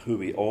who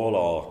we all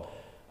are.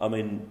 I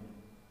mean,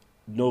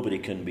 nobody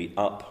can be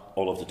up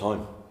all of the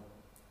time.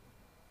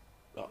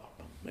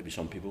 Maybe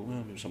some people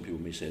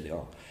may say they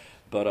are.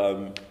 But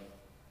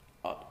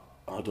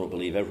I don't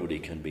believe everybody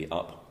can be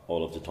up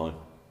all of the time.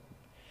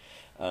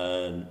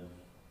 And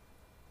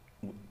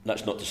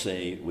that's not to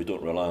say we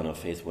don't rely on our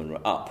faith when we're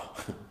up,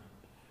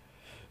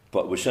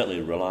 but we certainly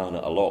rely on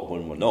it a lot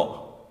when we're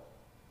not.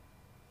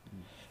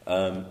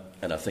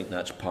 And I think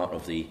that's part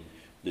of the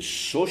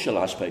social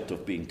aspect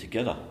of being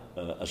together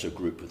as a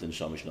group within the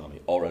Salvation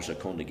Army, or as a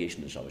congregation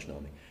in the Salvation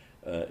Army,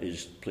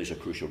 plays a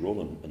crucial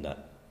role in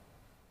that.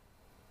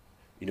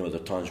 You know,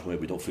 there are times where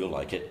we don't feel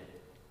like it,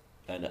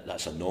 and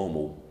that's a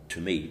normal, to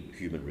me,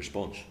 human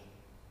response.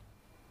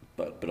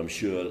 But I'm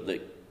sure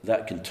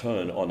that can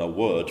turn on a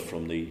word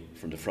from the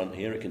front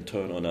here. It can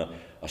turn on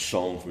a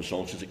song from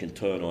Songsters. It can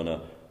turn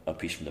on a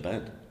piece from the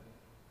band.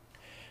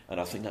 And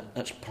I think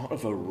that's part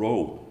of our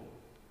role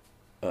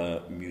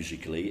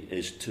musically,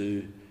 is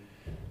to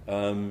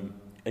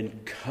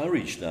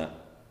encourage that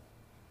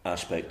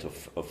aspect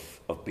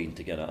of being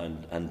together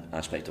and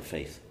aspect of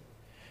faith,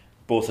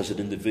 both as an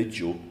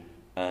individual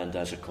and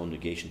as a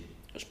congregation.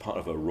 It's part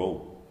of our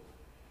role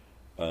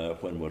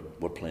when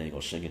we're playing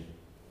or singing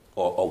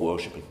or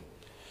worshipping.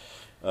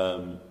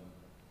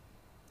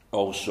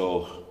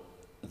 Also,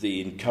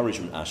 the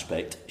encouragement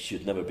aspect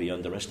should never be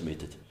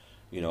underestimated.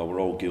 You know, we're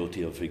all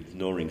guilty of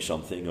ignoring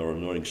something or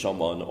ignoring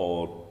someone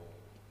or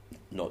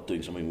not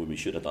doing something when we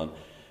should have done.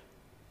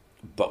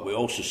 But we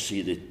also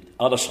see the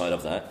other side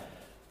of that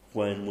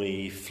when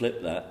we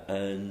flip that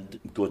and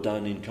go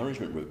down the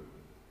encouragement route,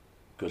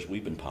 because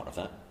we've been part of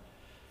that.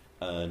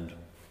 And,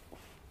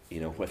 you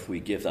know, if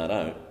we give that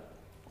out,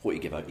 what you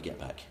give out, you get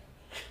back.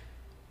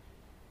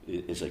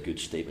 Is a good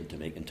statement to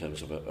make in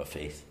terms of a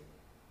faith.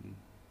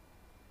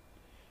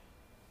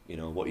 You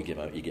know, what you give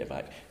out, you get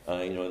back.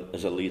 You know,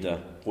 as a leader,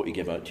 what you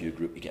give out to your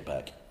group, you get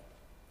back.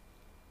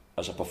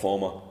 As a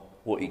performer,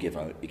 what you give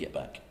out, you get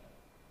back.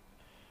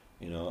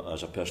 You know,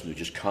 as a person who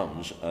just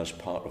comes as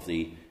part of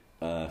the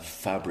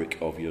fabric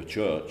of your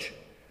church,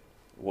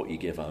 what you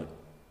give out,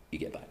 you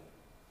get back.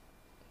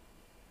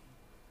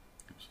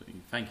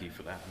 Absolutely. Thank you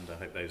for that, and I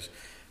hope those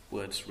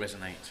words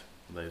resonate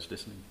for those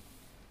listening.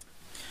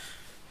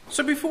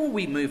 So before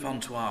we move on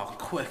to our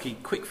quirky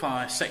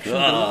quickfire section, the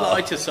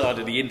lighter side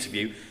of the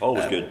interview,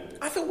 always good.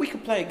 I thought we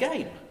could play a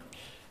game.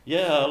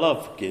 Yeah, I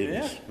love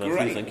games. Yeah,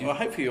 great. Thank you. Well,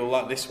 hopefully you'll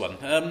like this one.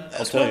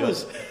 I'll tell you.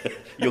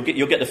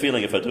 You'll get the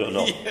feeling if I do it or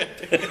not. Yeah.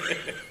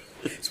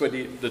 It's when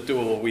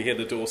we hear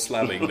the door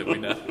slamming that we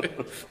know.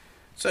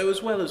 So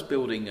as well as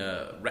building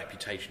a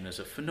reputation as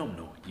a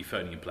phenomenal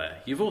euphonium player,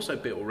 you've also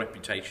built a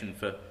reputation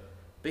for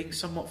being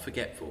somewhat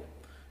forgetful.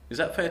 Is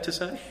that fair to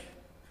say?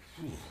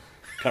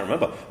 Can't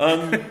remember.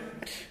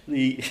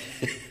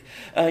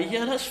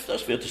 Yeah, that's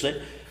fair to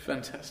say.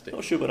 Fantastic.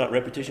 Not sure where that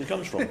reputation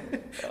comes from.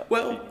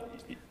 Well,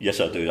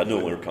 yes, I do. I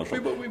know where it comes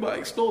from. We might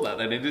explore that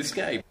then in this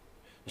game.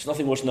 There's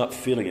nothing worse than that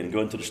feeling and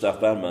going to the staff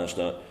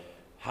bandmaster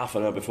half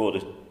an hour before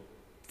the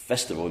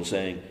festival and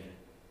saying,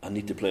 I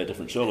need to play a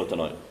different solo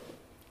tonight.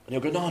 And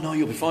he'll go, no,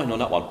 you'll be fine on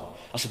that one.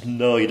 I said,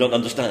 no, you don't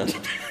understand.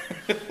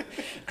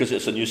 Because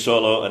it's a new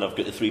solo and I've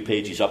got the 3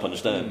 pages up on the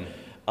stand.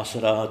 I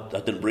said, I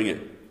didn't bring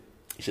it.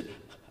 He said,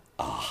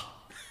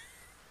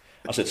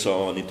 I said,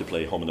 so I need to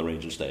play Home on the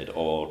Range instead,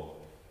 or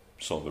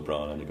Song of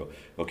Bran. And they go,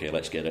 okay,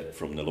 let's get it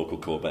from the local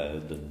core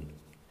band and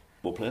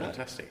we'll play that.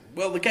 Fantastic.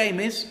 Well, the game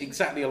is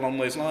exactly along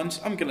those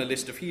lines. I'm going to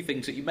list a few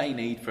things that you may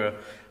need for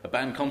a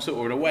band concert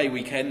or an away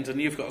weekend,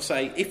 and you've got to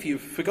say if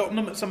you've forgotten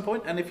them at some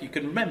point and if you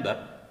can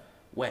remember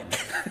when.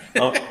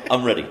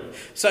 I'm ready.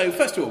 So,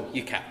 first of all,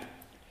 your cap.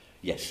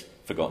 Yes,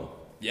 forgotten.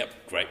 Yep,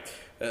 great.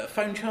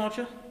 Phone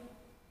charger?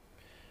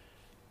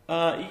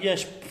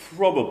 Yes,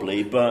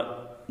 probably,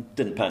 but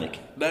didn't panic.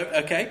 No,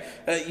 okay.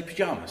 Your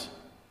pyjamas?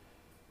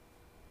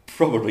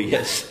 Probably,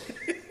 yes.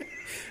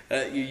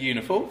 Your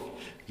uniform?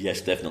 Yes,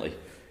 definitely.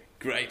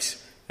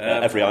 Great.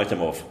 Every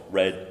item of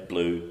red,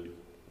 blue,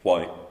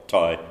 white,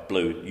 tie,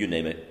 blue, you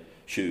name it.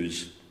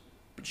 Shoes,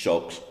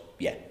 socks,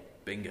 yeah.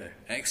 Bingo.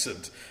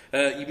 Excellent.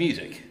 Your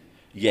music?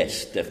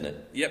 Yes,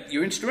 definite. Yep.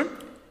 Your instrument?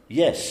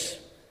 Yes.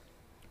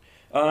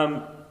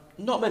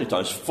 Not many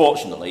times,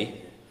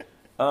 fortunately.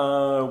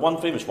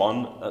 One famous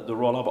one at the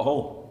Royal Albert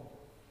Hall,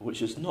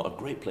 which is not a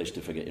great place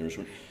to forget your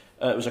instrument.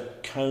 It was a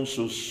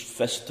council's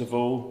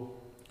festival.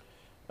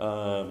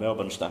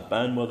 Melbourne Staff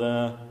Band were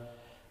there.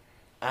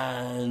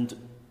 And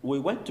we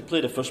went to play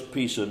the first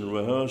piece in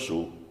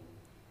rehearsal,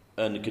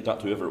 and the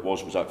conductor, whoever it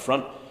was out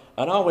front.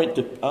 And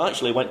I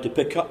actually went to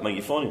pick up my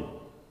euphonium.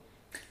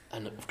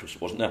 And of course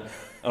it wasn't there.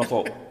 And I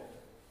thought,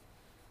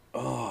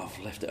 I've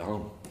left it at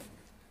home.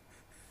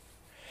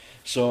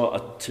 So I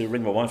had to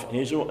ring my wife,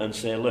 Hazel, and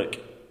say, look,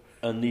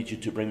 I need you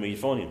to bring my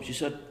euphonium. She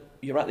said,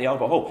 you're at the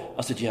Albert Hall.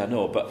 I said, yeah, I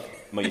know, but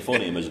my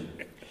euphonium isn't.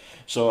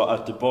 So I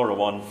had to borrow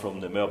one from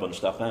the Melbourne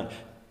Staff Band.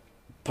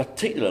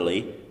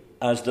 Particularly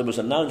as there was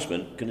an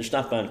announcement, can the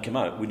staff band come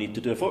out, we need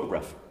to do a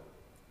photograph.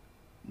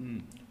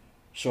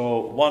 So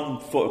one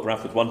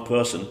photograph with one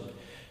person,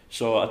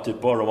 so I had to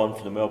borrow one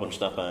from the Melbourne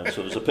Staff Band.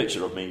 So there's a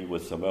picture of me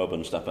with the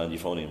Melbourne Staff Band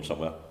euphonium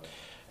somewhere.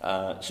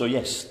 So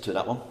yes, to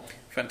that one.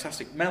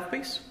 Fantastic.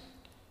 Mouthpiece?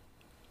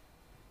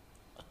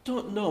 I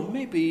don't know,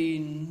 maybe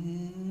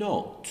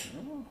not.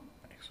 Oh,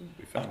 excellent.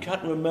 I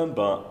can't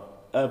remember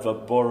ever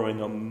borrowing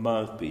a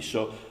mouthpiece,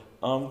 so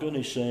I'm going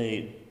to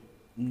say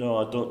no,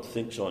 I don't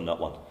think so on that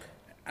one.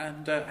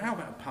 And how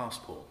about a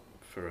passport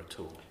for a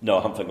tour? No,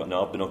 I haven't forgotten.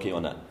 No, I've been okay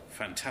on that.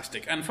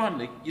 Fantastic. And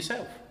finally,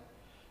 yourself?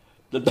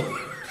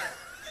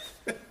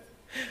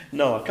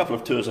 No, a couple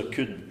of tours I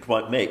couldn't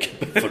quite make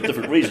for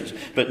different reasons,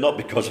 but not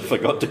because I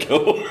forgot to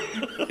go.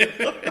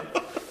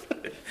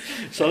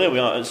 So there we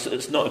are.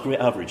 It's not a great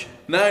average.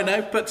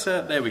 No, but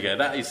there we go.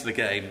 That is the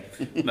game.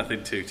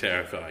 Nothing too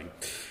terrifying.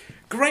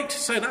 Great.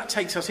 So that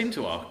takes us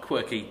into our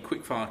quirky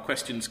quickfire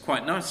questions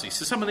quite nicely.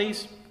 So some of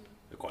these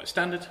are quite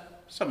standard,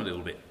 some a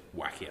little bit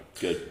wackier.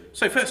 Good.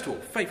 So first of all,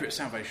 favourite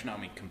Salvation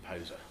Army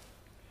composer?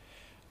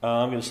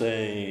 I'm going to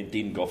say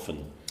Dean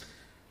Goffin.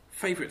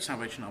 Favourite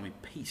Salvation Army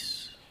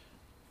piece?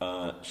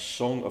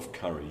 Song of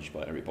Courage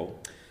by Eric Ball.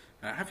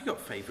 Have you got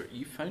favourite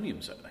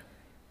euphonium solo?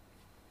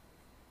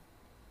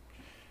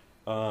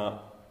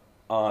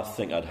 I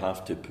think I'd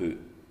have to put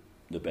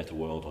The Better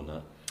World on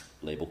that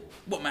label.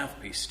 What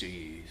mouthpiece do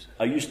you use?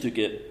 I used to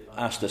get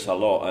asked this a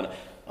lot, and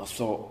I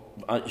thought,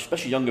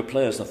 especially younger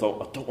players, I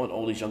thought, I don't want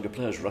all these younger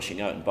players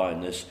rushing out and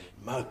buying this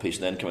mouthpiece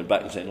and then coming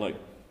back and saying, look,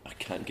 I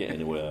can't get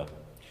anywhere.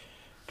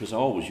 Because I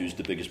always use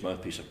the biggest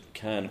mouthpiece I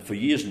can. For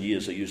years and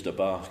years I used a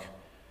Bach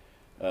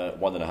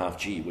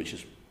 1.5G, which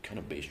is kind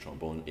of bass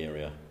trombone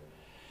area.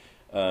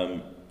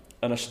 And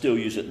I still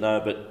use it now,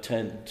 but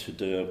tend to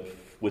do it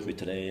with me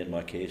today in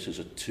my case is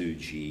a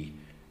 2G.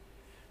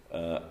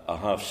 I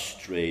have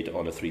strayed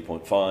on a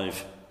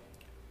 3.5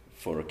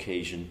 for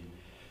occasion,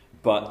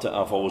 but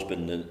I've always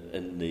been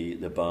in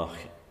the Bach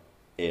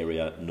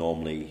area,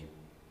 normally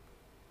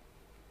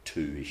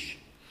 2-ish.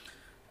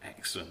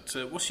 Excellent.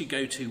 What's your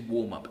go-to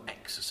warm-up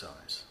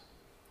exercise?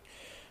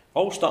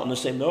 Always start on the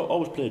same note.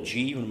 Always play a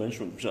G when I'm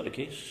instrument comes out of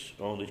the case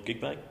on the gig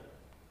bag.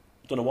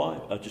 Don't know why.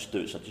 I just do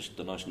it. It's just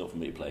a nice note for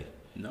me to play.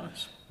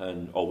 Nice.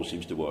 And always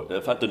seems to work.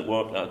 If that didn't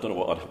work, I don't know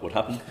what would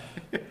happen.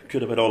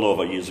 Could have been all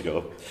over years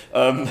ago.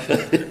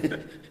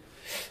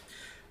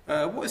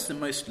 What is the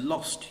most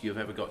lost you've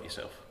ever got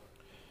yourself?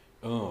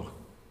 Oh,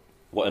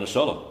 what, in a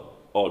solo?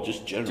 Or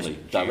just generally,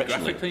 directionally?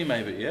 Geographically,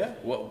 maybe, yeah?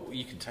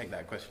 You can take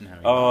that question how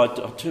you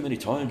want. Too many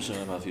times,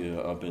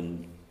 Matthew, I've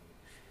been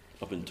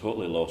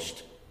totally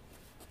lost.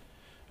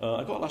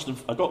 I got lost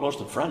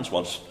in France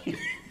once.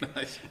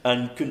 Nice.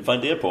 And couldn't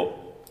find the airport.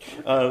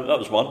 That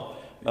was one.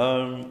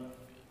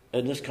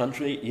 In this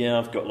country, yeah,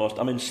 I've got lost.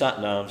 I mean,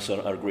 sat-navs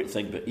are a great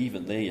thing, but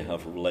even they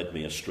have led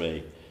me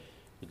astray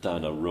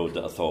down a road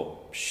that I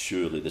thought,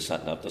 surely the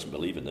sat-nav doesn't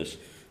believe in this.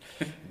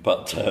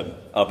 But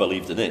I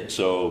believed in it,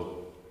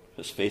 so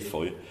it's faith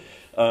for you.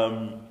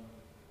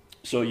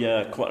 So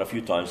yeah, quite a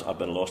few times I've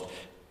been lost.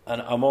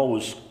 And I'm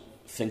always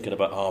thinking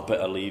about, I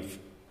better leave.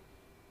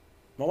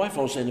 My wife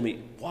always saying to me,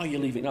 why are you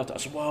leaving out? I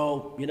said,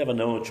 well, you never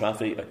know,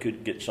 traffic, I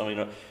could get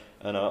something.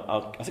 And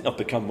I think I've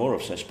become more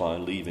obsessed by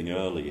leaving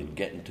early and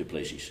getting to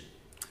places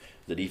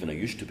than even I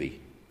used to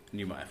be. And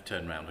you might have to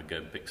turn around and go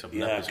and pick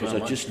something up as well. Yeah,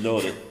 because I just know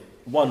that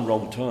one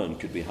wrong turn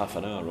could be half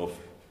an hour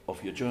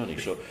of your journey.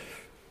 So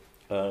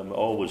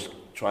always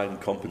try and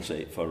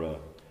compensate for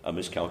a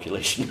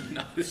miscalculation.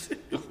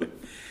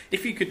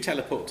 If you could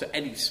teleport to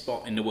any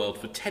spot in the world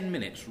for 10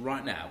 minutes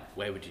right now,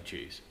 where would you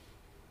choose?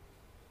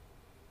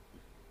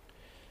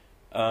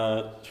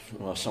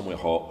 Well, somewhere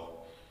hot.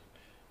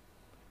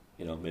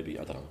 You know, maybe,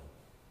 I don't know,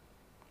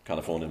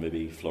 California,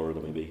 maybe Florida,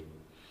 maybe.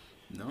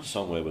 Nice.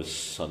 Somewhere with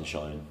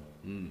sunshine.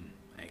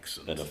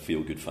 Excellent. And a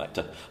feel-good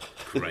factor.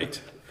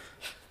 Great.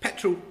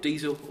 Petrol,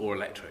 diesel or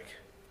electric?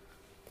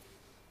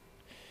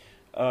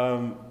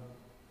 Well,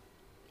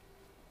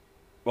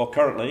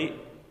 currently,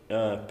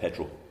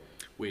 petrol.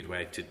 Weird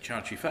way to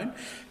charge your phone.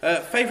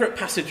 Favourite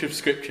passage of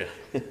scripture?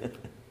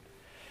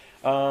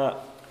 I'm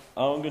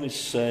going to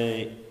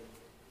say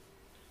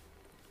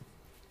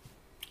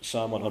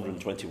Psalm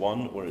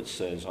 121, where it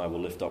says, I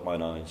will lift up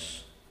mine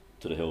eyes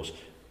to the hills.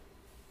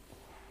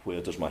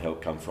 Where does my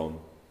help come from?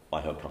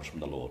 My help comes from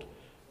the Lord.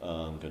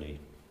 I'm going to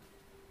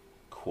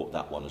quote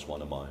that one as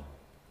one of my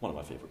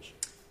favourites.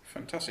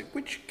 Fantastic.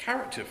 Which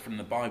character from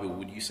the Bible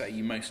would you say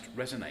you most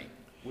resonate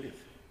with?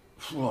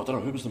 Well, I don't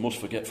know, who was the most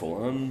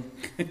forgetful?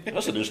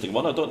 That's an interesting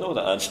one. I don't know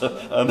that answer.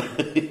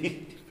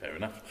 Fair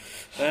enough.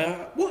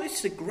 What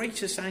is the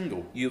greatest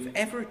angle you've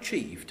ever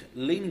achieved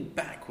leaning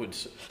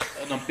backwards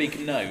on a big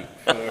note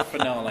for a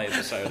finale of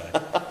the solo?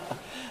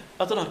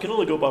 I don't know, I can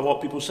only go by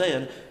what people say.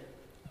 And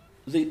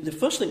the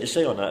first thing to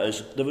say on that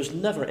is there was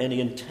never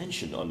any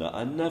intention on that.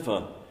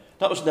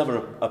 That was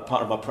never a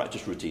part of my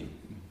practice routine.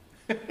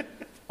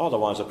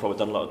 Otherwise, I'd probably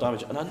done a lot of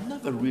damage. And I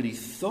never really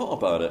thought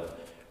about it.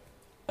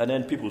 And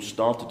then people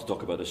started to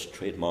talk about this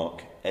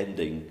trademark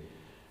ending.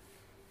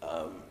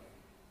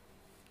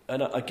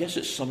 And I guess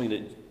it's something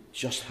that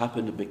just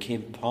happened and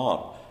became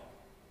part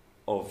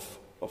of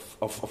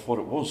what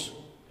it was.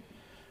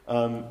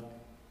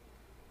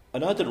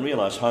 And I didn't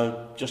realise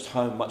how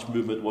much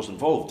movement was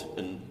involved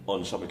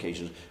on some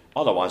occasions.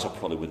 Otherwise, I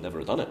probably would never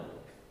have done it.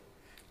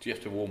 Do you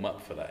have to warm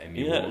up for that?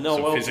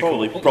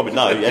 Probably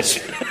now, yes.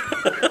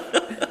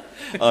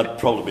 I'd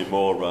probably be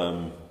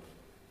more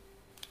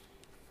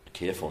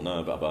careful now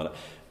about it.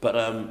 But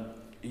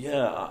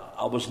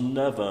I was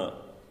never,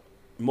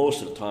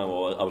 most of the time,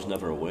 I was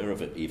never aware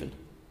of it even.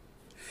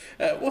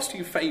 What's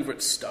your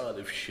favourite style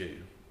of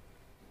shoe?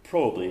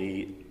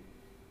 Probably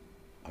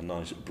a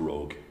nice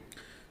brogue.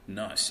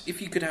 Nice.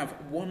 If you could have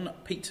one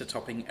pizza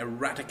topping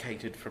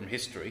eradicated from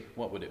history,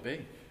 what would it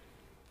be?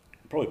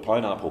 Probably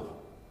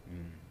pineapple.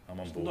 I'm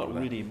on board. Not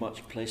really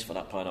much place for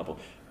that pineapple.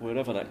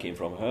 Wherever that came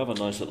from, however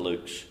nice it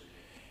looks,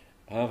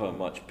 however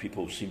much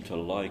people seem to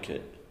like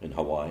it in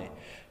Hawaii,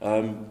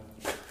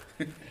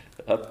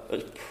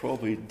 it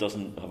probably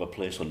doesn't have a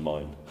place on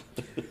mine.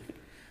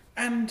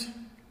 And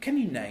can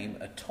you name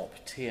a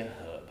top-tier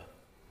herb?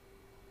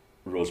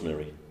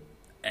 Rosemary.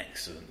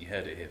 Excellent, you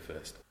heard it here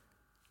first.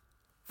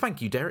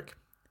 Thank you, Derek.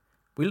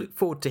 We look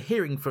forward to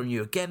hearing from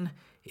you again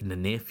in the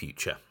near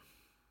future.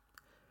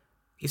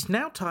 It's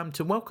now time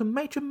to welcome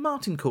Major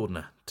Martin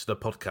Cordner to the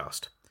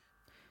podcast.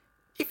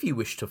 If you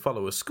wish to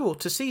follow a score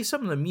to see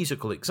some of the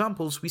musical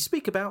examples we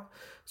speak about,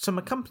 some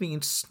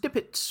accompanying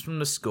snippets from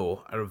the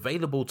score are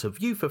available to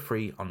view for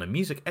free on the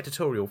Music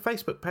Editorial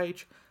Facebook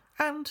page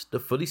and the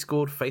Fully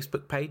Scored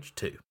Facebook page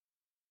too.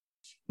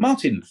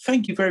 Martin,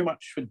 thank you very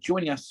much for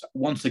joining us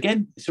once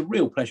again. It's a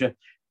real pleasure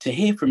to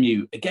hear from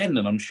you again,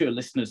 and I'm sure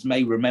listeners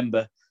may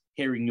remember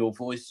hearing your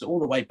voice all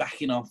the way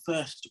back in our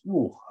first,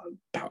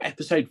 about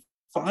episode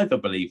 5, I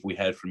believe we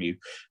heard from you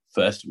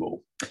first of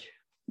all.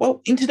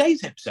 Well, in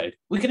today's episode,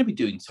 we're going to be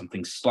doing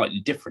something slightly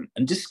different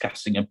and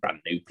discussing a brand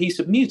new piece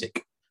of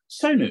music.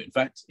 So new, in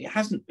fact, it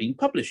hasn't been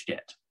published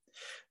yet.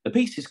 The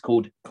piece is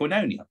called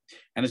Koinonia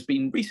and has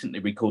been recently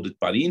recorded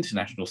by the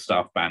International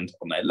Staff Band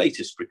on their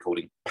latest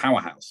recording,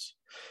 Powerhouse.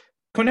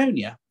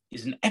 Koinonia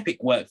is an epic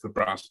work for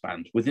brass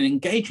band with an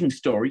engaging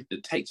story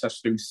that takes us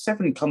through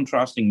 7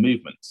 contrasting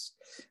movements.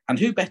 And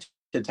who better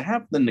to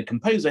have than the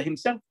composer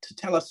himself to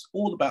tell us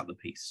all about the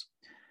piece?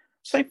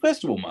 So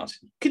first of all,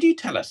 Martin, could you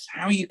tell us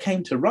how you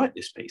came to write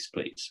this piece,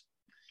 please?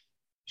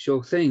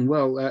 Sure thing.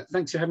 Well,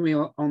 thanks for having me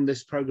on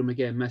this programme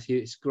again, Matthew.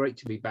 It's great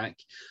to be back.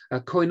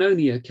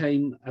 Koinonia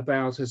came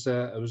about as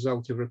a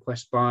result of a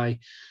request by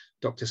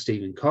Dr.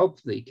 Stephen Cobb,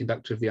 the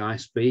conductor of the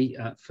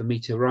ISB, for me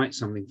to write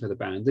something for the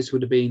band. This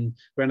would have been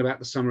around about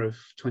the summer of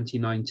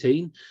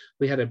 2019.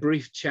 We had a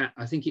brief chat,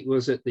 I think it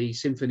was at the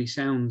Symphony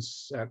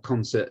Sounds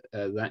concert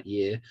that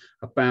year,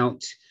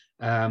 about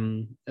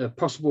a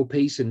possible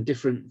piece and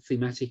different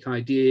thematic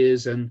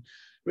ideas. And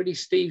really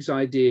Steve's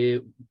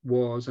idea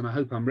was, and I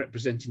hope I'm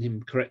representing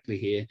him correctly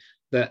here,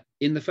 that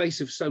in the face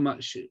of so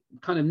much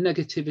kind of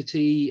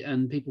negativity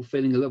and people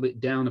feeling a little bit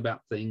down about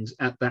things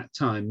at that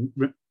time,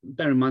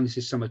 bear in mind this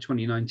is summer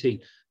 2019,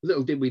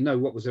 little did we know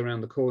what was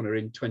around the corner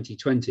in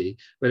 2020,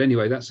 but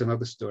anyway, that's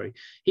another story.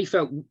 He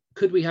felt,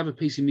 could we have a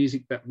piece of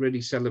music that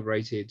really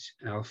celebrated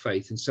our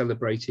faith and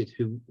celebrated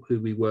who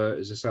we were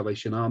as a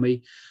Salvation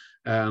Army?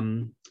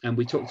 And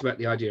we talked about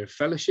the idea of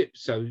fellowship.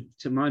 So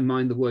to my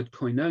mind, the word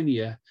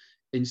koinonia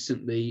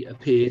instantly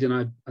appeared, and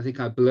I think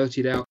I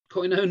blurted out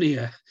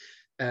koinonia,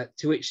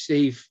 to which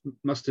Steve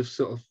must have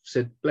sort of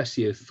said, bless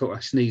you, thought I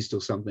sneezed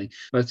or something.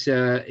 But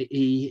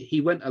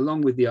he went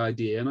along with the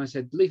idea, and I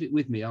said, leave it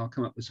with me, I'll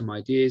come up with some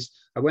ideas.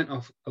 I went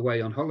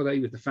away on holiday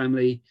with the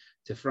family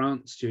to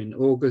France during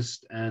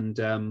August, and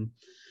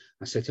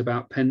I set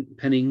about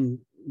penning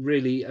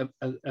really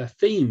a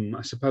theme,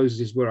 I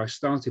suppose, is where I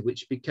started,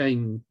 which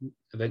became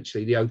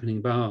eventually the opening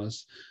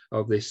bars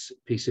of this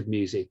piece of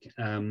music.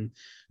 And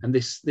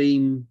this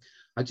theme,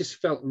 I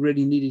just felt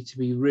really needed to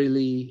be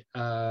really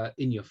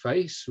in your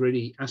face,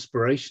 really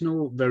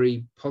aspirational,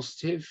 very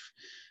positive,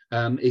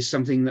 is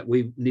something that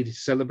we needed to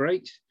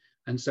celebrate.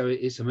 And so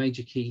it's a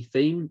major key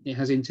theme. It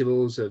has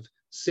intervals of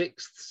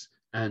sixths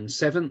and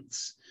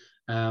sevenths.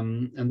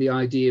 And the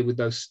idea with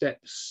those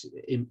steps,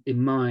 in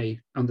my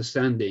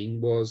understanding,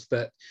 was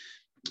that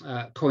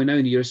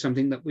koinonia is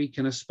something that we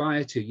can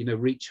aspire to,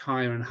 reach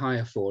higher and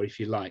higher for, if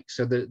you like.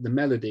 So the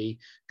melody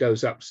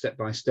goes up step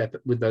by step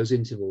with those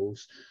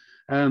intervals.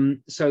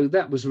 So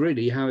that was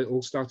really how it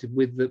all started,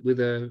 with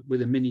a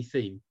mini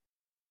theme.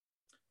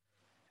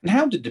 And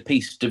how did the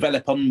piece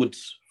develop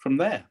onwards from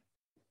there?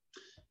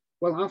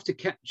 Well, after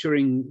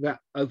capturing that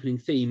opening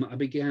theme, I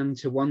began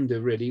to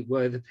wonder really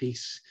where the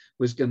piece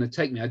was going to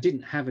take me. I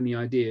didn't have any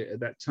idea at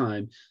that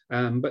time,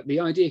 but the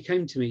idea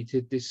came to me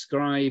to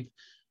describe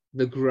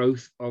the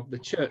growth of the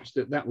church,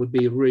 that would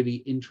be a really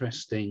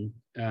interesting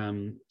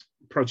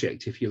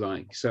project, if you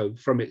like. So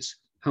from its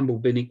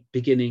humble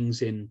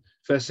beginnings in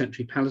first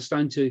century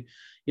Palestine to,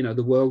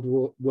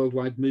 the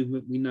worldwide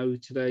movement we know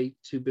today,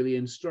 2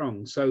 billion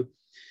strong. So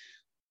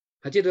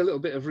I did a little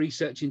bit of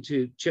research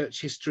into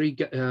church history.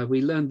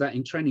 We learned that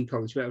in training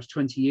college, but that was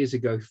 20 years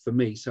ago for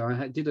me. So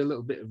I did a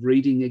little bit of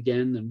reading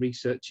again and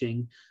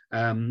researching.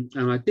 And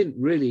I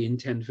didn't really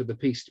intend for the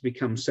piece to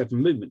become 7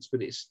 movements,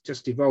 but it's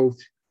just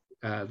evolved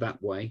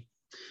that way.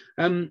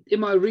 In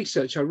my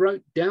research, I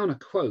wrote down a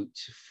quote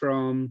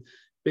from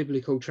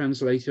biblical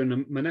translator and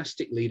a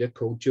monastic leader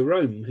called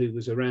Jerome, who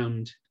was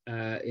around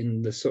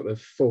in the sort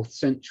of 4th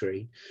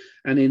century.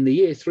 And in the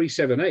year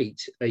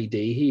 378 AD,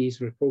 he is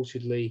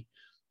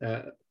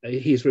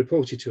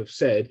reported to have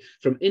said,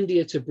 "From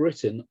India to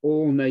Britain,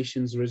 all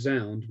nations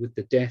resound with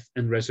the death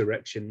and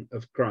resurrection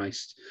of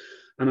Christ."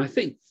 And I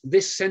think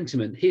this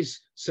sentiment, his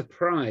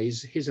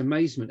surprise, his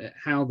amazement at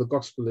how the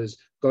gospel has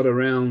got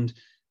around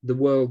the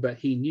world that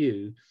he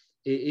knew,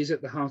 is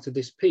at the heart of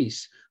this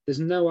piece. There's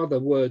no other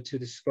word to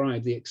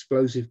describe the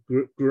explosive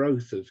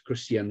growth of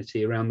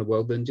Christianity around the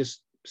world than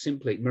just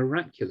simply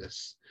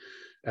miraculous.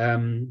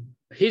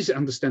 His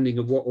understanding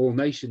of what all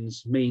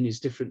nations mean is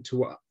different to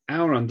what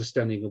our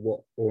understanding of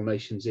what all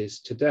nations is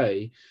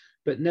today,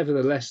 but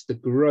nevertheless, the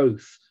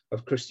growth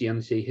of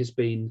Christianity has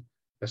been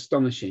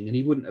astonishing. And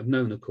he wouldn't have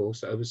known, of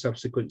course, that over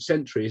subsequent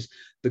centuries,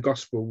 the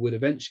gospel would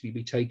eventually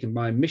be taken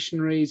by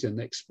missionaries and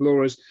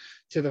explorers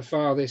to the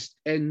farthest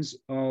ends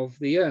of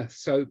the earth.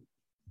 So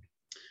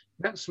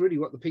that's really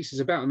what the piece is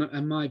about.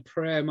 And my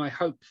prayer, my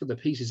hope for the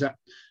piece is that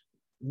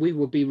we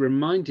will be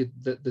reminded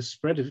that the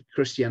spread of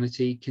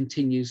Christianity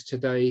continues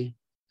today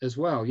as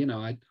well. You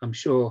know, I'm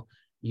sure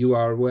you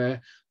are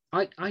aware.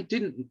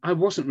 I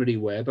wasn't really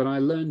aware, but I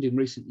learned in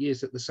recent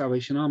years that the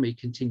Salvation Army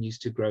continues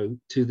to grow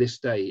to this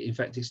day. In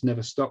fact, it's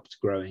never stopped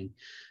growing.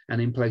 And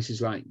in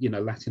places like, you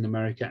know, Latin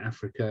America,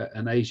 Africa,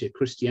 and Asia,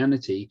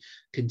 Christianity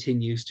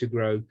continues to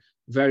grow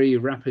very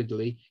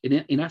rapidly.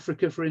 In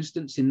Africa, for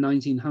instance, in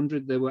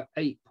 1900, there were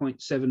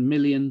 8.7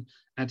 million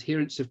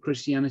adherents of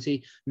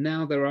Christianity.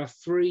 Now there are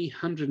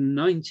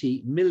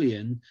 390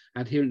 million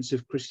adherents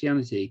of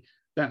Christianity.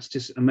 That's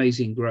just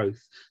amazing growth.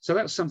 So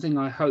that's something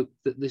I hope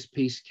that this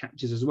piece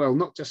captures as well,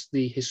 not just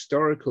the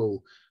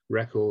historical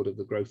record of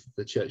the growth of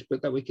the church,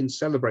 but that we can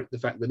celebrate the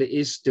fact that it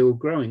is still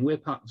growing. We're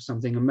part of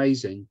something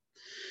amazing.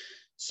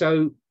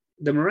 So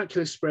the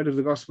miraculous spread of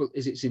the gospel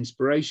is its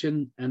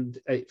inspiration, and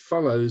it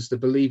follows the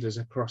believers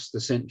across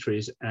the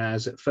centuries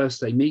as at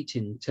first they meet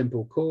in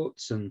temple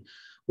courts and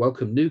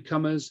welcome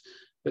newcomers,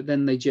 but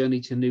then they journey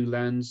to new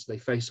lands, they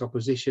face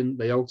opposition,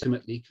 they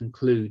ultimately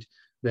conclude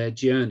their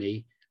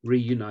journey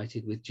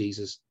reunited with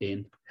Jesus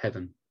in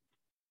heaven.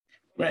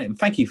 Great, and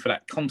thank you for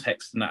that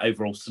context and that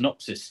overall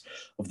synopsis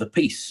of the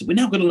piece. We're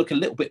now going to look a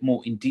little bit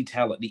more in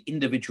detail at the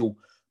individual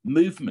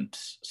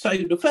movements. So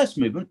the first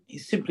movement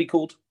is simply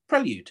called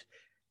Prelude.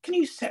 Can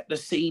you set the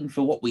scene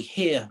for what we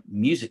hear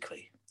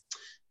musically?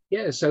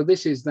 Yeah, so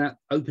this is that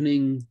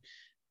opening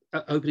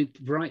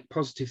bright,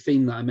 positive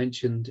theme that I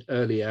mentioned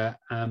earlier,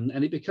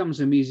 and it becomes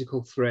a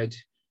musical thread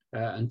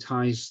and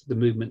ties the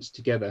movements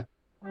together.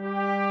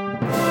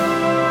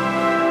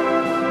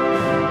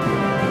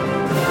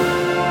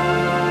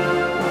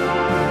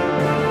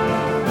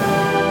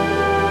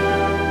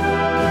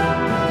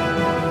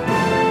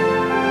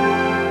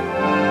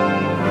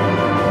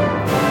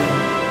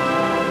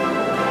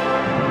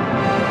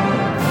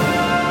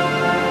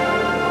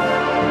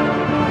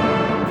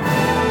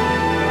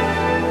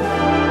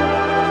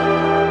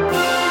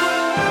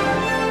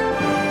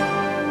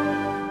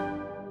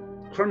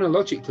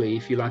 Chronologically,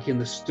 if you like, in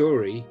the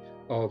story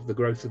of the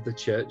growth of the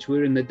church,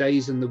 we're in the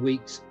days and the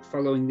weeks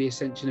following the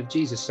ascension of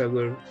Jesus. So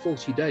we're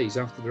 40 days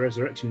after the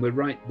resurrection. We're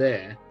right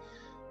there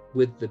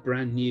with the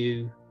brand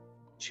new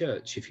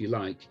church, if you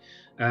like.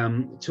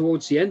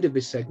 Towards the end of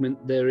this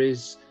segment, there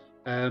is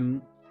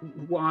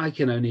what I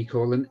can only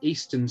call an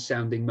Eastern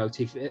sounding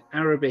motif,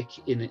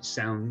 Arabic in its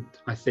sound,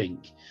 I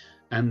think.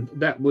 And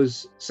that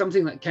was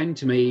something that came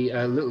to me,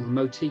 a little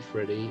motif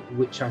really,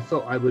 which I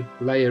thought I would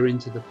layer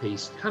into the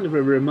piece. Kind of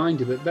a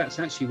reminder that that's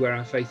actually where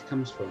our faith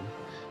comes from.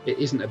 It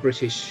isn't a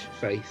British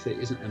faith, it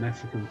isn't an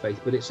African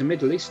faith, but it's a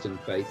Middle Eastern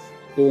faith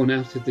born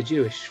out of the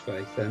Jewish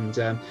faith. And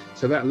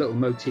so that little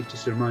motif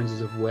just reminds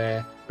us of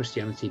where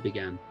Christianity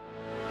began.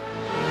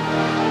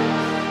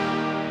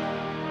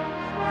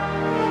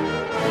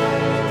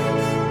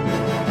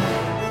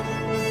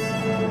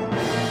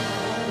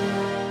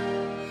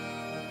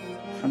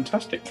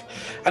 Fantastic.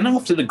 And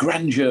after the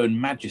grandeur and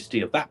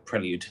majesty of that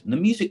prelude, the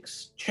music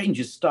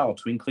changes style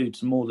to include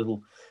some more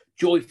little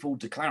joyful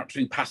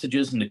declaratory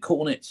passages and the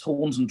cornets,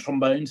 horns and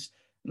trombones.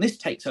 And this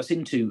takes us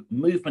into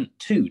movement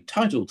 2,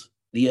 titled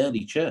The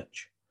Early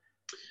Church.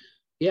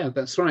 Yeah,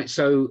 that's right.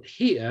 So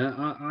here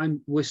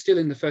we're still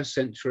in the first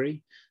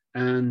century,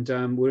 and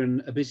we're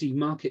in a busy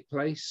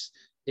marketplace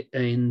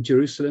in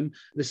Jerusalem.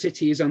 The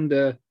city is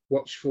under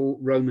watchful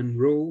Roman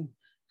rule.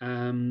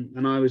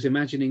 And I was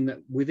imagining that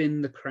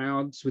within the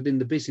crowds, within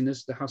the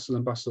busyness, the hustle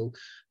and bustle,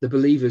 the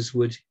believers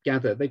would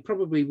gather. They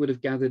probably would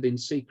have gathered in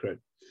secret.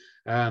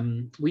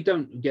 We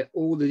don't get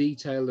all the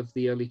detail of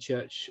the early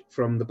church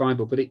from the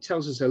Bible, but it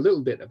tells us a little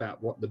bit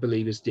about what the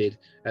believers did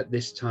at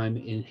this time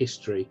in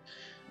history.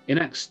 In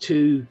Acts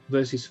 2,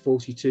 verses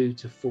 42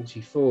 to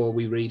 44,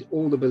 we read,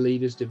 all the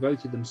believers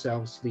devoted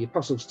themselves to the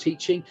apostles'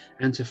 teaching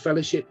and to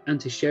fellowship and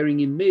to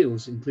sharing in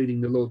meals,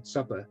 including the Lord's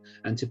Supper,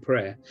 and to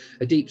prayer.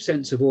 A deep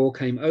sense of awe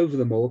came over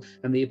them all,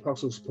 and the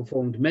apostles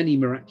performed many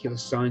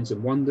miraculous signs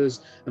and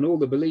wonders, and all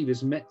the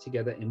believers met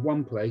together in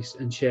one place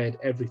and shared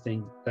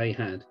everything they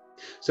had.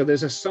 So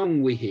there's a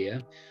song we hear,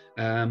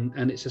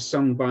 and it's a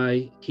song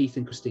by Keith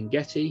and Christine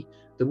Getty.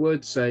 The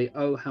words say,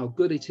 oh, how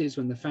good it is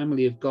when the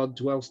family of God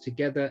dwells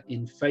together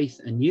in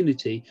faith and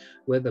unity,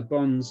 where the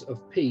bonds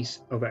of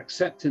peace, of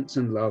acceptance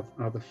and love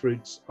are the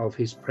fruits of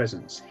his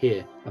presence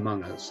here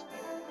among us.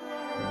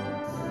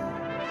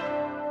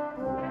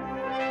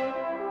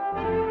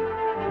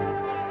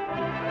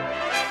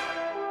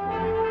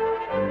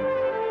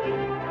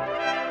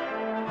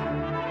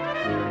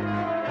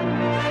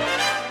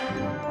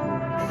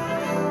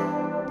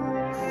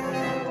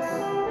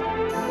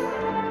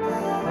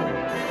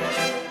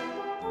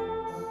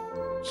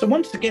 So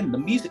once again, the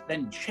music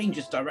then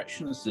changes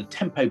direction as the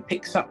tempo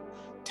picks up,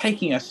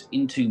 taking us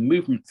into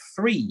movement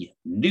 3,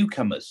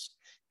 Newcomers.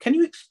 Can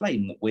you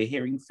explain what we're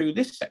hearing through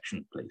this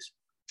section, please?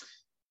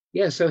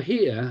 Yeah, so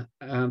here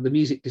the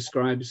music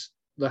describes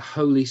the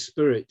Holy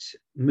Spirit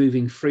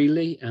moving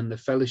freely and the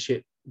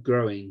fellowship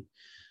growing.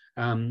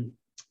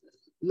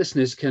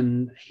 Listeners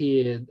can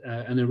hear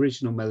an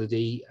original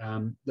melody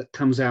that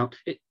comes out.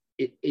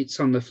 It's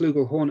on the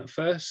flugelhorn at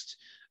first,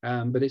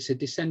 but it's a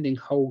descending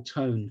whole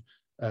tone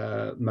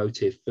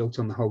motive built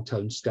on the whole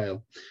tone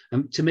scale.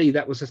 And to me,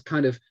 that was a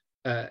kind of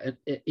an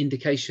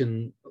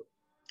indication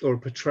or a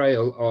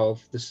portrayal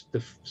of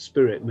the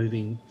Spirit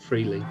moving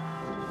freely.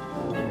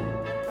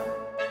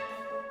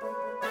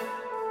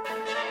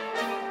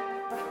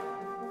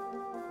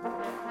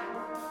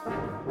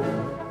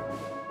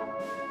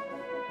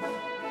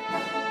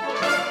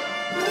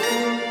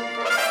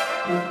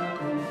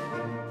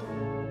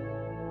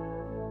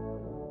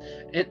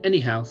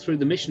 Anyhow, through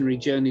the missionary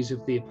journeys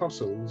of the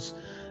apostles,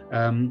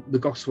 the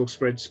gospel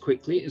spreads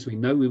quickly. As we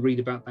know, we read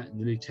about that in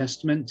the New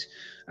Testament.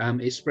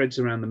 It spreads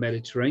around the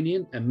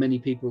Mediterranean and many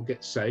people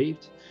get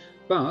saved.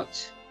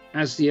 But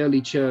as the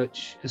early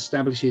church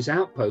establishes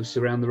outposts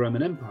around the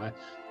Roman Empire,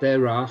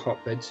 there are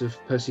hotbeds of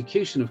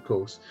persecution, of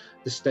course,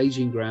 the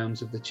staging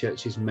grounds of the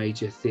church's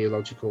major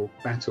theological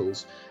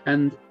battles.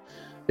 And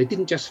they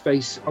didn't just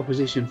face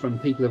opposition from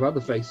people of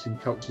other faiths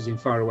and cultures in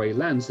faraway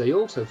lands, they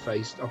also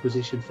faced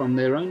opposition from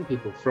their own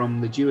people,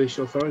 from the Jewish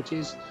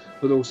authorities,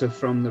 but also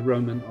from the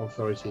Roman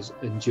authorities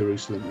in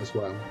Jerusalem as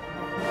well.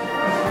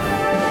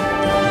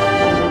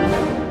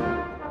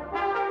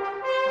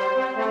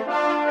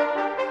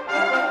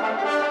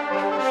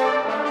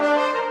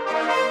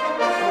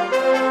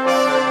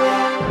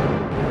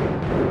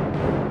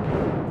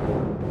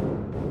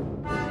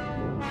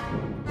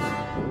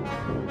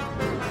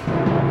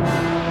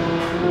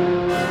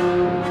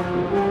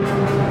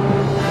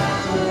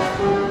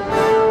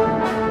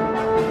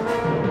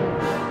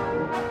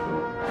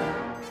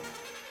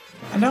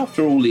 And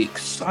after all the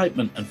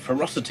excitement and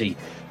ferocity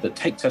that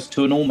takes us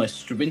to an almost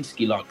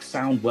Stravinsky-like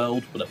sound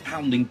world with a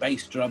pounding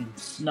bass drum,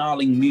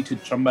 snarling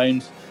muted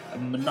trombones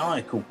and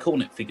maniacal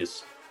cornet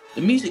figures,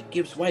 the music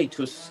gives way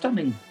to a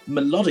stunning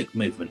melodic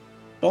movement,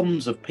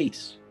 Bonds of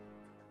Peace.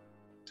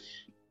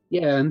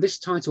 Yeah, and this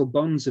title,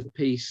 Bonds of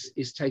Peace,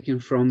 is taken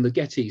from the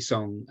Getty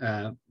song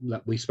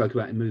that we spoke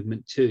about in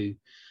Movement 2.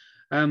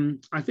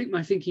 I think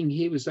my thinking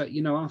here was that,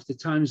 after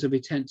times of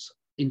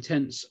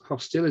intense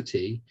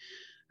hostility,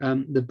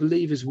 the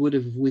believers would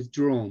have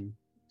withdrawn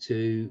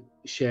to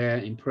share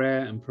in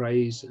prayer and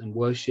praise and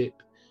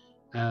worship.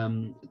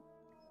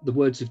 The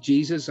words of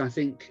Jesus, I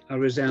think, are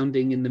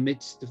resounding in the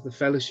midst of the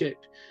fellowship.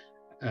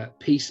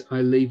 Peace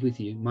I leave with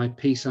you, my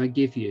peace I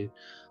give you.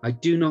 I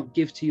do not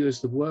give to you as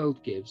the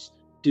world gives.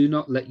 Do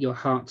not let your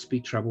hearts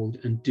be troubled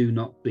and do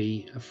not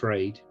be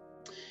afraid.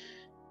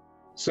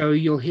 So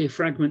you'll hear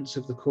fragments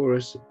of the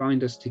chorus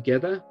bind us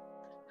together.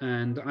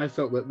 And I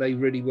felt that they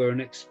really were an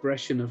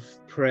expression of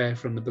prayer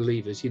from the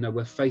believers.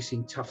 We're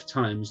facing tough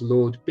times.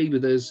 Lord, be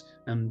with us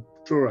and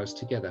draw us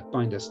together,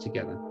 bind us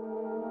together.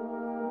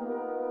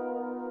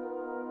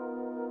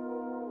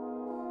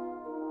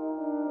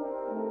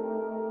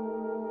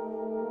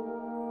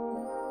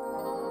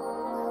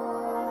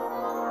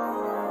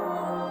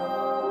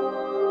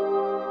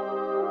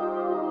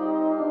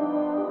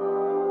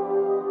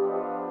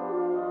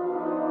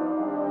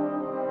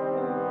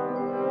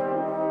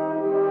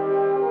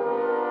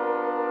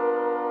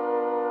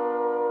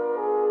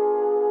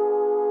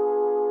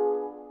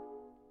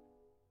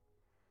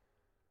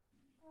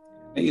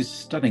 It is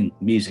stunning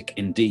music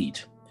indeed.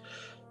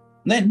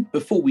 And then,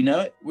 before we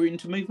know it, we're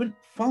into movement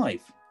 5,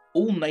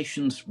 All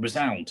Nations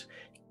Resound,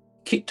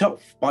 kicked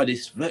off by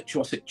this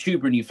virtuosic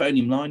tuba and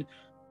euphonium line,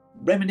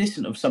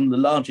 reminiscent of some of the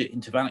larger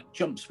intervallic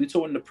jumps we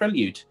saw in the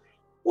prelude.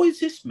 What is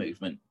this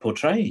movement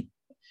portraying?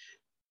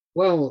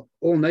 Well,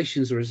 All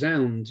Nations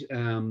Resound,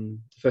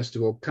 first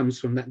of all, comes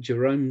from that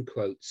Jerome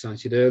quote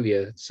cited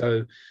earlier.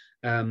 So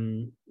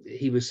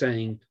he was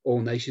saying,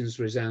 all nations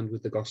resound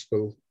with the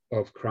gospel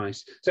of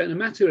Christ. So in a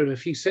matter of a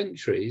few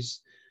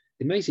centuries,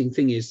 the amazing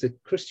thing is the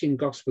Christian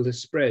gospel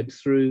has spread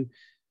through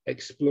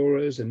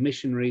explorers and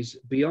missionaries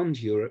beyond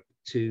Europe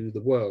to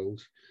the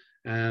world.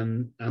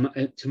 And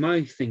to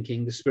my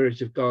thinking, the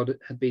Spirit of God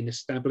had been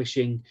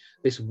establishing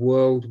this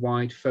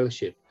worldwide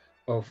fellowship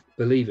of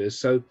believers.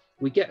 So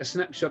we get a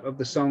snapshot of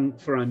the song,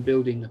 For I'm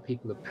Building a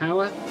People of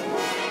Power.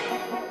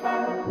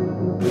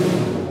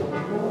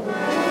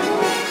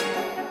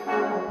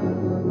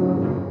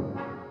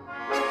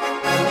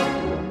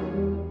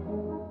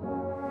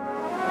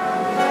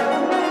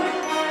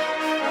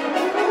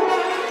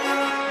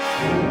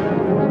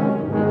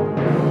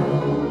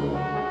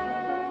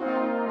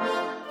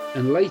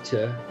 And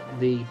later,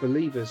 the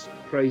believers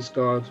praise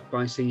God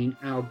by singing,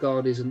 our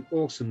God is an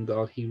awesome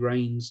God. He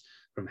reigns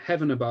from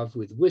heaven above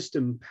with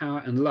wisdom,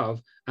 power, and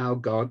love. Our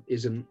God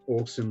is an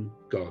awesome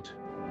God.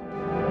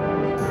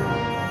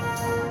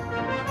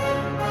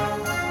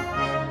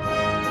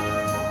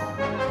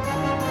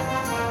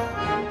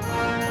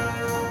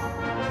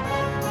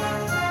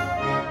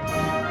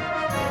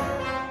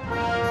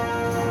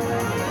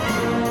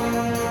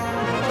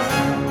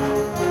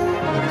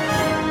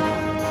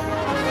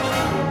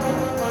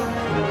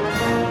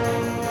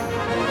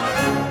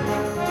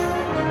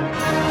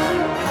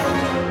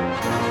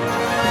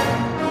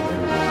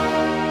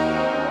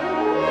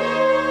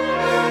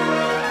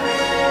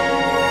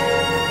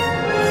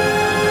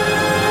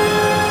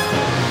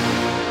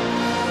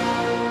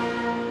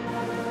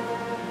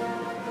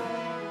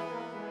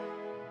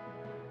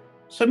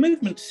 So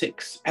Movement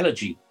 6,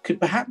 Elegy, could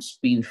perhaps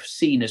be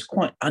seen as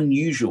quite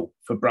unusual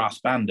for brass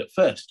band at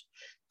first,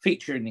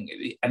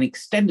 featuring an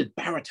extended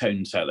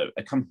baritone solo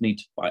accompanied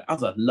by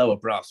other lower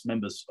brass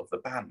members of the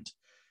band.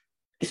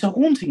 It's a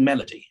haunting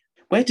melody.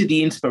 Where did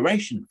the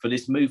inspiration for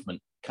this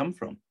movement come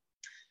from?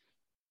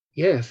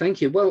 Yeah,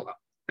 thank you. Well,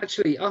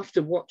 actually,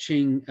 after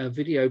watching a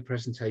video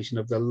presentation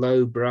of the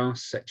low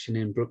brass section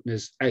in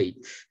Bruckner's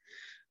Eighth,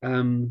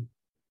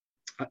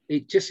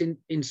 it just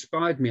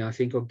inspired me, I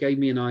think, or gave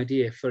me an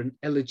idea for an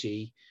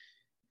elegy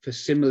for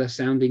similar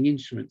sounding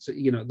instruments,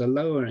 you know, at the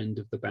lower end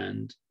of the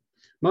band.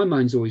 My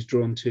mind's always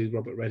drawn to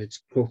Robert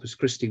Redhead's Corpus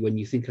Christi when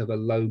you think of a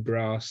low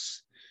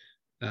brass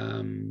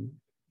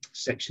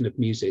section of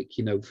music,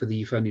 you know, for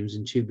the euphoniums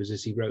and tubas,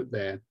 as he wrote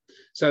there.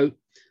 So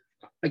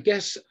I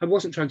guess I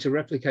wasn't trying to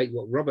replicate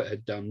what Robert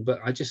had done,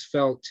 but I just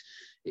felt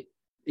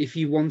if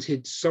you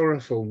wanted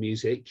sorrowful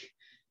music,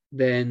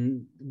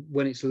 then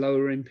when it's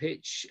lower in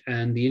pitch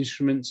and the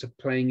instruments are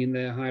playing in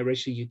their higher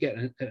ratio, you get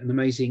an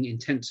amazing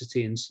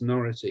intensity and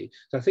sonority.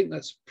 So I think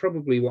that's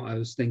probably what I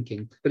was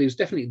thinking, but it was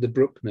definitely the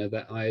Bruckner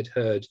that I had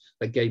heard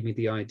that gave me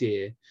the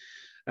idea.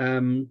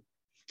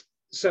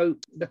 So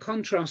the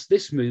contrast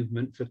this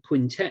movement for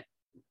quintet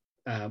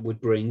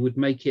would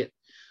make it,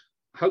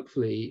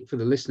 hopefully for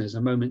the listeners,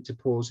 a moment to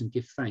pause and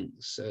give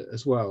thanks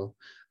as well.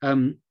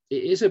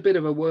 It is a bit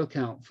of a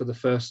workout for the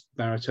first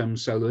baritone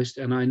soloist,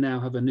 and I now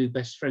have a new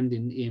best friend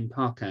in Ian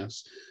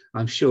Parkhouse,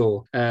 I'm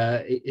sure,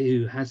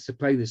 who has to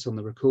play this on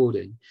the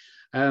recording.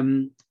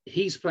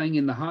 He's playing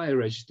in the higher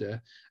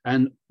register,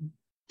 and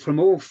from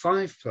all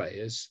five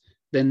players,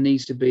 there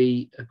needs to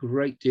be a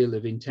great deal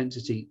of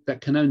intensity that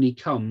can only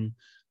come,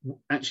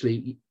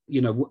 actually,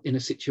 you know, in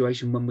a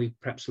situation when we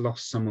perhaps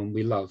lost someone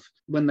we love.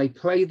 When they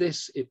play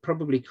this, it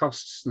probably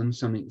costs them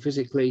something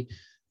physically,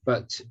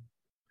 but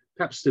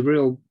perhaps the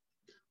real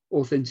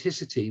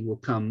authenticity will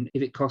come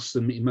if it costs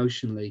them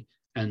emotionally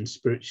and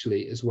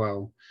spiritually as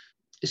well.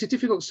 It's a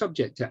difficult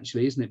subject,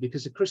 actually, isn't it?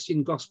 Because the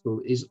Christian gospel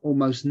is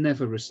almost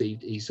never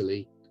received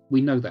easily. We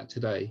know that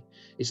today.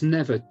 It's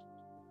never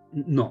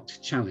not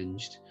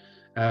challenged.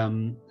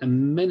 And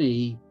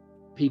many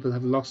people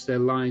have lost their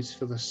lives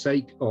for the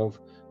sake of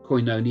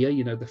koinonia,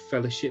 you know, the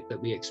fellowship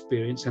that we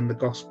experience and the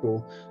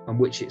gospel on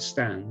which it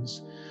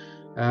stands.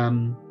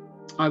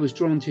 I was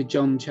drawn to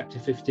John chapter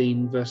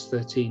 15, verse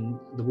 13,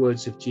 the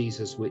words of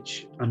Jesus,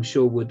 which I'm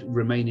sure would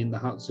remain in the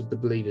hearts of the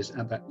believers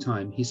at that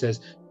time. He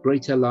says,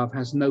 "Greater love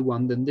has no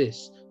one than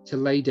this, to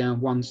lay down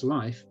one's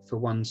life for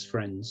one's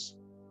friends."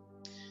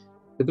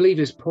 The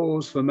believers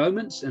pause for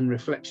moments and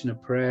reflection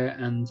of prayer,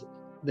 and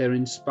they're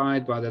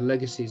inspired by the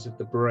legacies of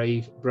the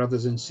brave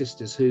brothers and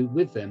sisters who,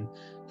 with them,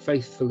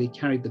 faithfully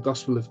carried the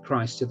gospel of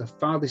Christ to the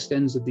farthest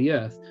ends of the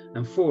earth,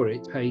 and for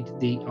it paid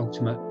the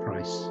ultimate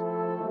price.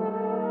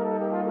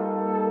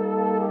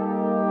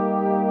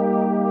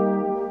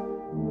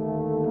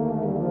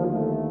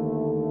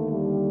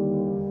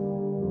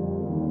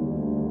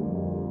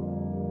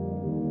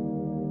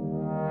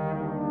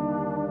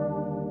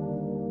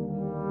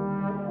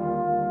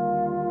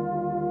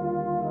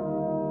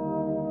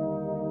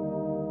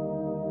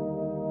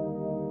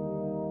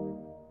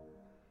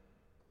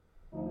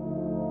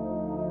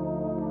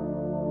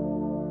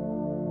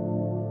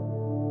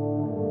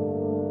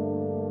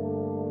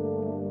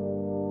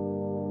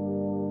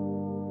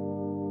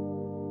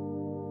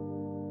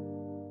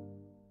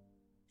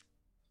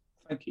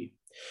 Thank you.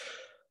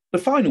 The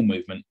final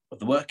movement of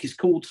the work is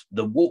called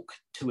The Walk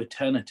to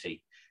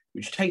Eternity,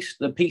 which takes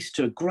the piece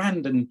to a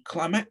grand and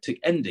climactic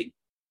ending.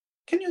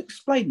 Can you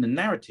explain the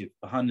narrative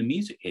behind the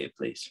music here,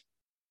 please?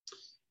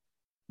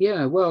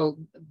 Yeah, well,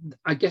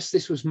 I guess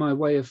this was my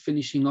way of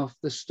finishing off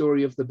the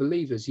story of the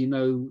believers. You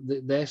know,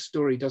 their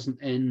story doesn't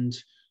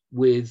end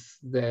with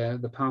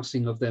the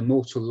passing of their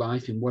mortal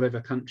life in whatever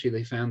country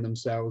they found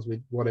themselves,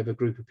 with whatever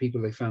group of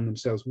people they found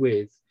themselves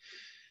with.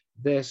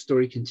 Their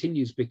story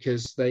continues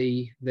because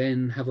they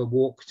then have a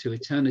walk to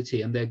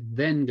eternity, and they're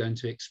then going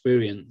to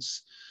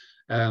experience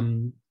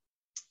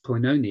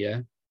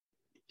koinonia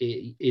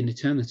in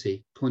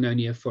eternity,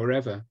 koinonia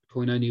forever,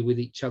 koinonia with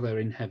each other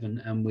in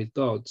heaven and with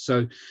God.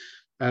 So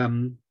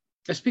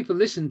as people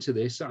listen to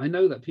this, I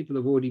know that people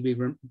have already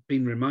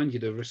been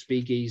reminded of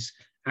Respighi's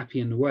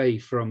Appian Way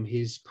from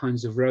his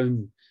Pines of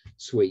Rome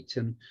suite,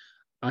 and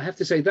I have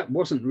to say that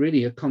wasn't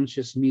really a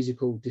conscious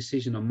musical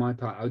decision on my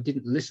part. I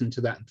didn't listen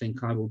to that and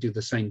think I will do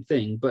the same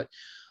thing, but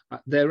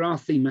there are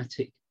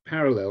thematic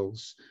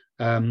parallels.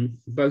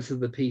 Both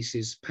of the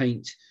pieces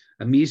paint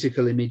a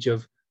musical image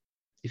of,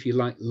 if you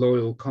like,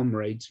 loyal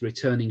comrades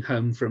returning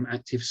home from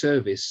active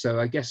service. So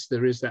I guess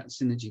there is that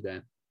synergy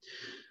there.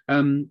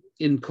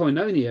 In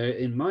Koinonia,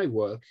 in my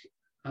work,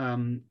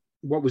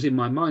 what was in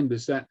my mind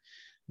was that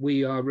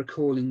we are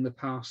recalling the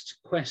past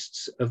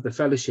quests of the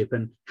fellowship,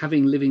 and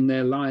having living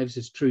their lives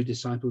as true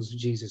disciples of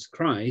Jesus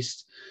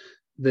Christ,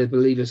 the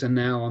believers are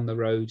now on the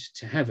road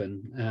to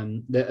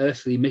heaven. Their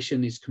earthly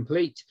mission is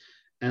complete,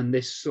 and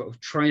this sort of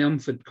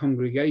triumphant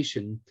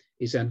congregation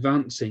is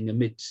advancing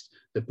amidst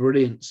the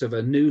brilliance of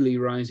a newly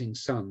rising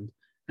sun,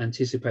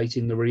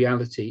 anticipating the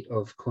reality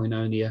of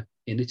koinonia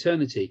in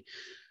eternity.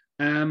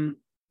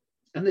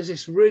 And there's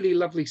this really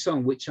lovely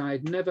song, which I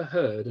had never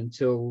heard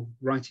until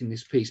writing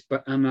this piece,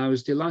 and I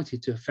was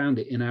delighted to have found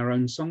it in our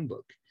own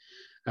songbook.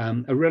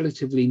 A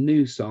relatively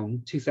new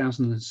song,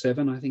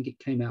 2007, I think it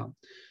came out.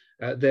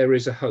 There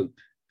is a hope,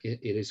 it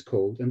is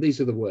called. And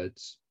these are the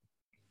words.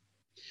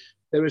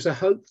 There is a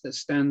hope that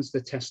stands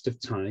the test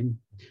of time,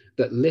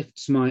 that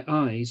lifts my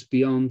eyes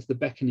beyond the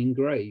beckoning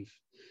grave,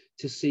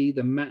 to see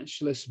the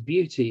matchless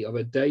beauty of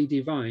a day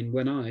divine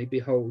when I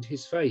behold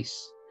his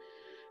face.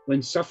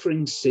 When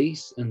sufferings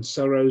cease and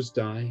sorrows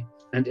die,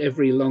 and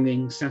every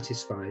longing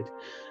satisfied,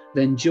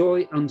 then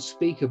joy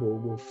unspeakable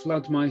will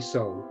flood my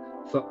soul,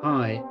 for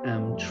I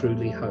am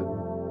truly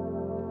home.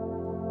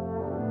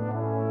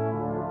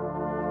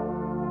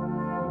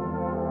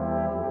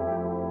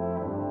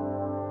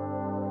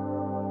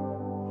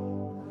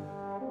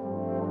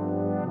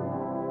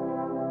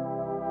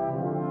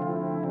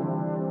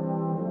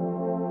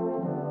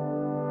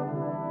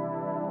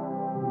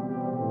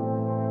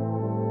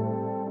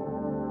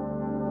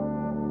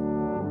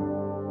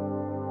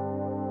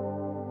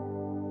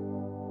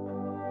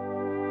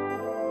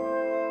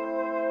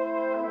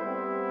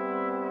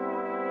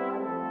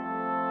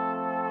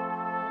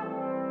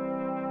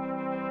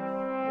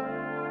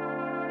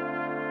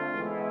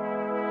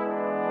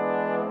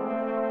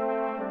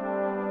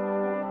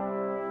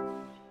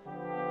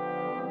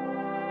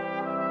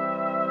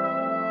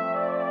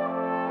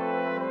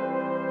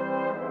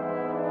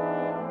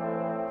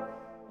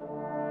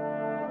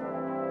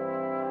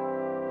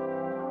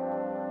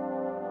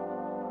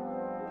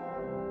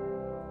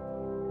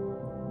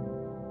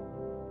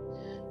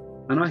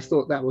 And I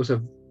thought that was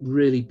a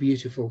really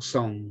beautiful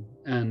song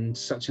and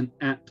such an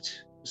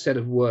apt set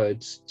of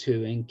words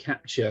to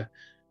encapture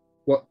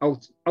what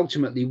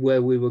ultimately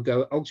where we will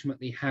go,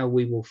 ultimately how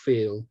we will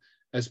feel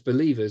as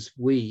believers.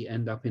 We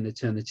end up in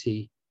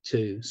eternity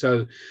too.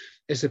 So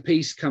as a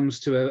piece comes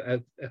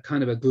to a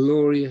kind of a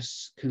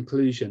glorious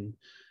conclusion,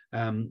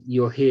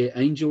 you'll hear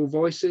angel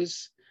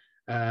voices,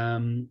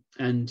 and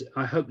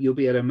I hope you'll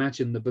be able to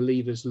imagine the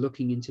believers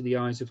looking into the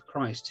eyes of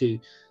Christ, who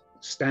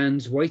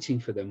stands waiting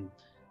for them,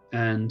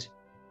 and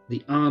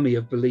the army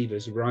of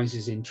believers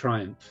rises in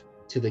triumph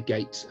to the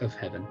gates of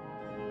heaven.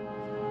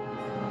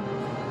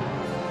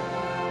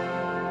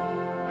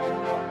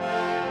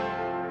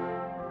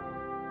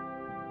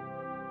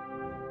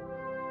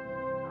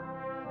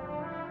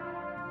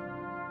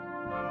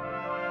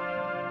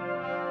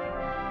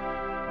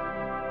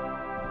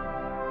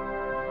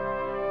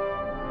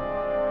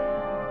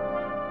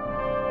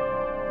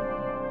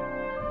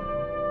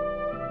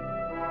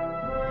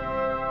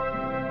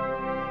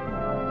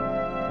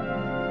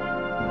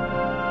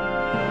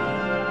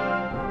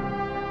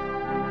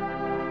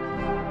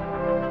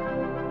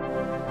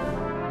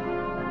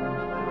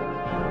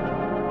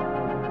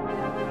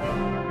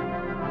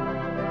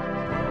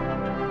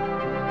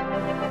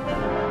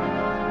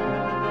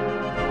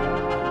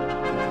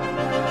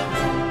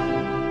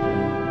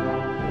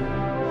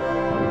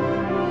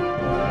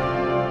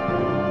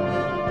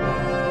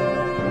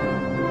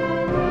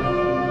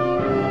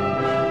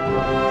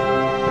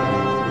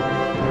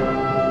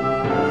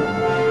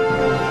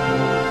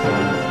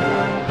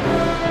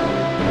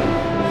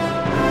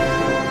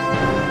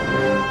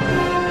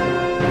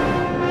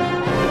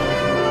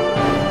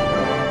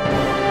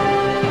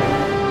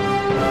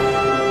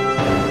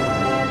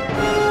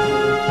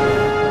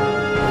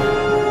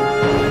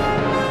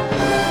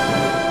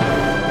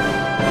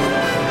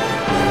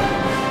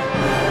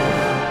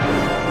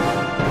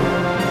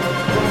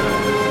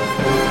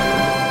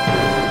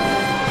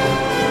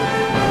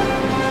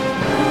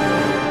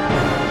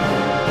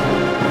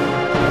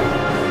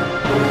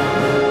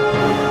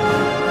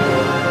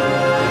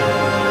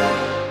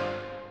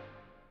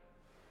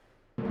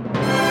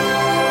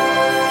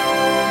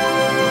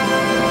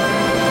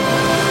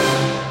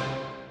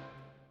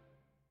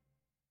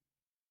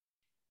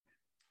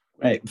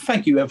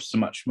 Thank you ever so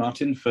much,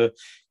 Martin, for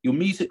your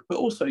music, but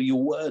also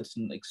your words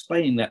and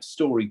explaining that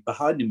story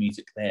behind the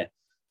music there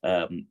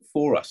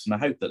for us. And I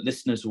hope that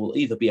listeners will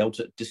either be able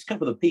to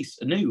discover the piece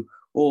anew,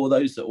 or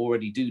those that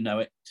already do know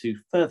it to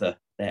further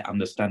their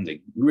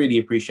understanding. Really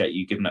appreciate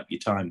you giving up your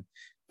time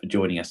for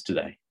joining us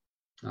today.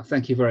 Oh,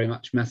 thank you very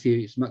much, Matthew.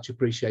 It's much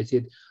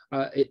appreciated.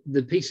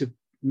 The piece of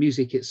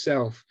music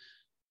itself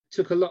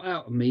took a lot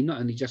out of me, not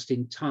only just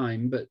in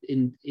time, but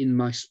in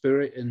my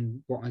spirit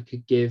and what I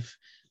could give.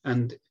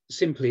 And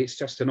simply, it's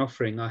just an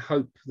offering. I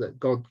hope that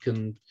God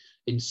can,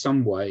 in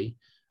some way,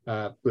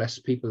 bless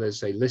people as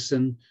they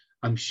listen.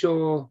 I'm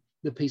sure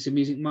the piece of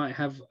music might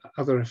have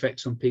other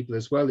effects on people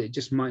as well. It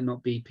just might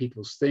not be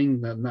people's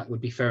thing, then that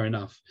would be fair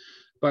enough.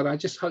 But I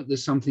just hope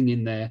there's something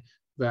in there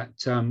that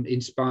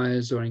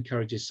inspires or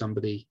encourages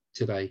somebody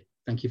today.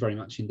 Thank you very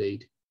much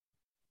indeed.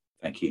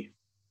 Thank you.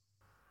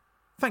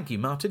 Thank you,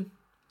 Martin.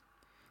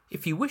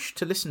 If you wish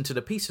to listen to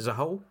the piece as a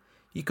whole,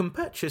 you can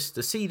purchase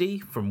the CD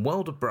from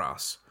World of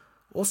Brass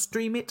or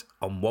stream it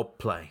on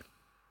WobPlay.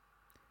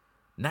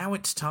 Now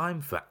it's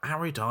time for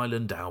Arid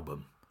Island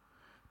Album.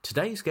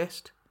 Today's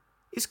guest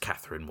is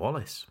Catherine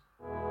Wallace.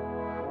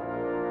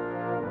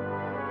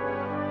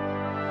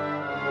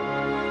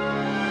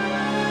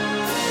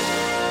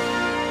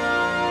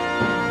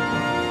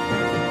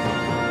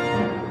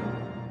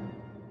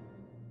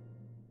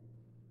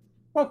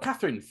 Well,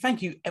 Catherine,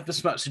 thank you ever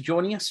so much for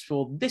joining us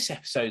for this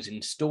episode's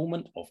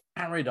instalment of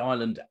Arid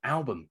Island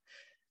Album.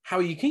 How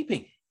are you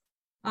keeping?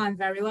 I'm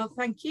very well,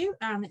 thank you.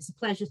 And it's a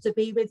pleasure to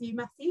be with you,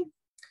 Matthew.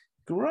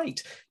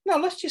 Great. Now,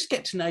 let's just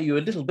get to know you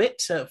a little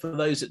bit for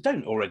those that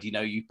don't already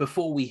know you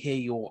before we hear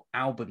your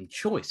album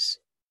choice.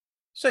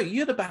 So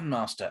you're the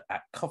bandmaster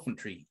at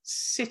Coventry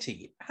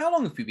City. How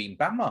long have you been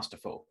bandmaster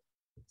for?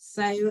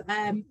 So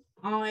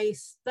I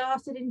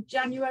started in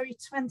January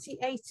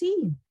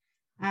 2018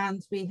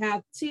 and we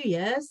had 2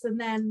 years and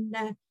then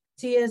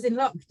 2 years in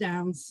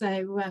lockdown.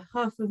 So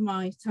half of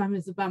my time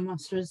as a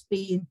bandmaster has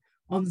been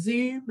on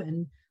Zoom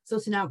and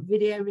sorting out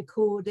video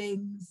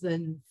recordings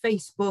and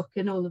Facebook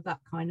and all of that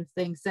kind of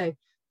thing. So it's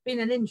been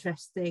an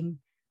interesting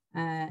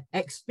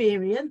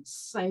experience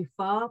so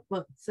far,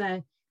 but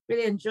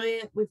really enjoy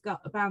it. We've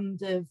got a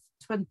band of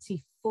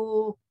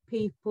 24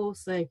 people,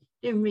 so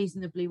doing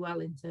reasonably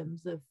well in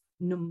terms of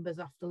numbers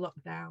after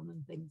lockdown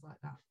and things like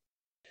that.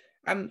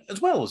 And as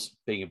well as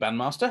being a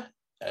bandmaster,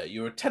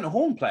 you're a tenor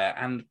horn player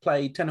and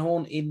play tenor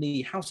horn in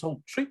the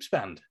Household Troops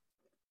band.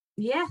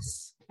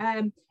 Yes,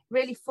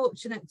 really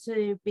fortunate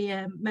to be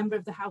a member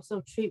of the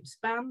Household Troops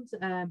band.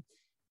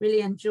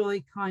 Really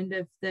enjoy kind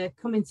of the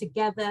coming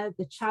together,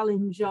 the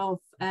challenge of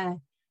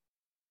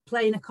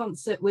playing a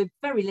concert with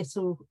very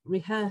little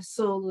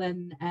rehearsal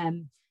and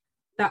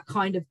that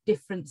kind of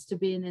difference to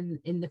being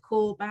in the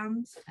core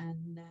band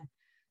and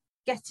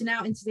getting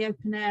out into the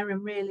open air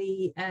and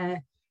really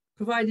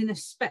providing a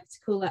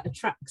spectacle that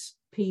attracts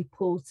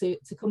people to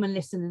come and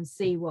listen and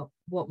see what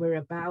we're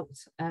about.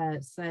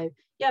 So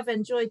yeah, I've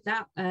enjoyed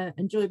that.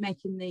 Enjoyed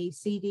making the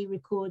CD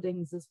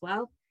recordings as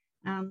well,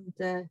 and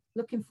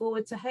looking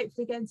forward to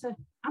hopefully going to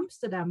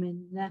Amsterdam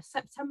in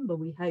September,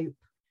 we hope,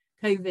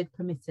 COVID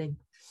permitting.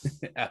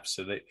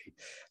 Absolutely.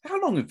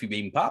 How long have you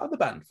been part of the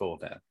band for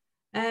now?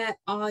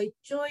 I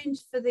joined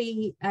for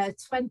the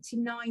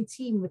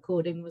 2019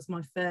 recording was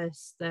my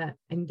first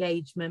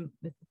engagement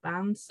with the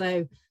band.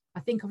 So I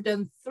think I've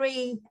done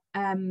 3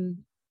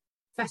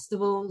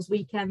 festivals,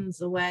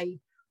 weekends away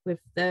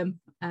with them,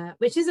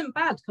 which isn't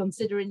bad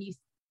considering you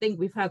think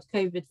we've had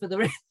COVID for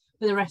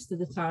the rest of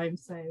the time.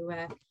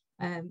 So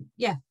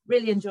yeah,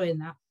 really enjoying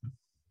that.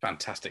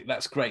 Fantastic.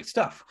 That's great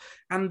stuff.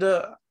 And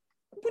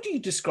would you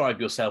describe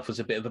yourself as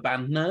a bit of a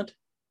band nerd?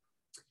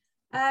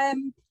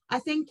 I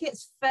think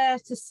it's fair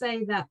to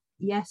say that,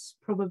 yes,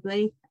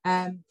 probably.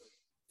 If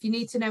you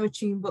need to know a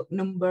tune book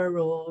number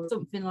or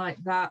something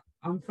like that,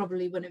 I'm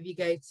probably one of your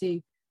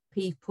go-to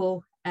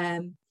people.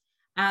 And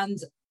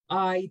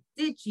I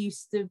did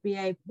used to be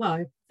able, well,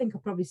 I think I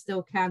probably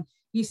still can,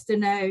 used to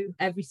know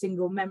every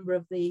single member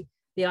of the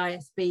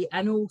ISB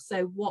and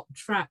also what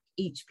track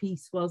each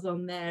piece was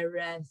on their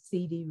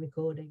CD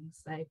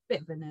recordings. So a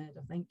bit of a nerd,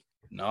 I think.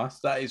 Nice.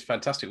 That is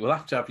fantastic. We'll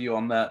have to have you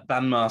on the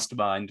Band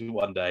Mastermind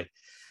one day.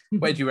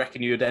 Where do you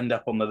reckon you'd end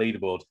up on the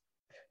leaderboard?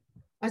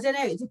 I don't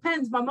know. It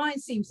depends. My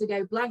mind seems to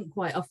go blank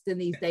quite often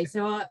these days.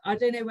 So I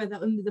don't know whether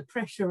under the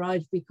pressure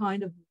I'd be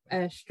kind of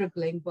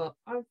struggling. But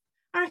I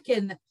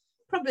reckon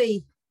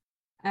probably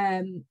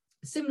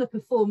similar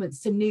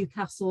performance to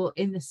Newcastle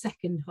in the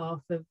second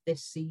half of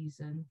this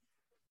season.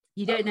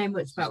 You don't know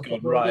much about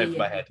football, right over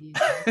my head.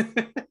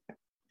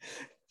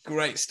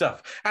 Great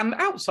stuff. And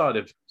outside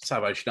of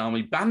Salvation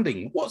Army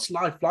banding, what's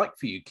life like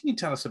for you? Can you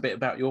tell us a bit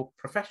about your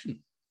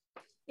profession?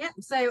 Yeah,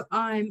 so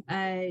I'm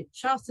a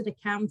chartered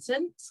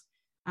accountant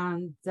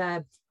and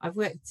I've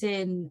worked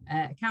in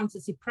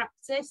accountancy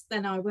practice.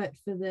 Then I worked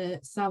for the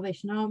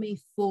Salvation Army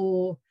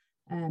for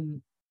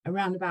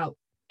around about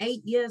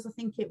 8 years, I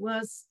think it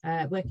was,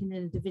 working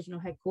in a divisional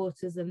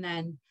headquarters and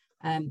then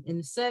in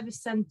the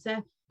service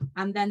centre.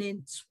 And then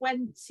in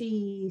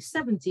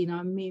 2017,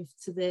 I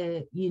moved to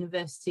the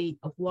University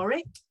of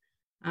Warwick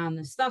and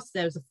I started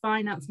there as a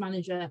finance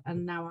manager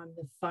and now I'm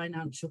the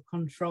financial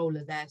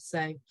controller there. So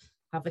I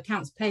have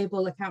accounts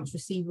payable, accounts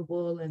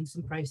receivable and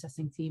some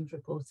processing teams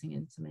reporting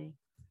into me.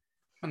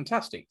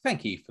 Fantastic.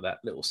 Thank you for that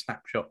little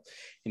snapshot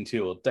into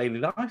your daily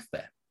life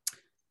there.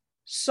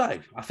 So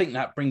I think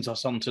that brings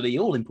us on to the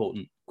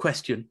all-important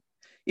question.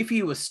 If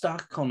you were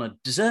stuck on a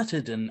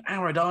deserted and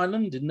arid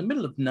island in the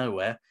middle of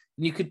nowhere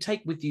and you could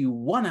take with you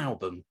one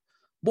album,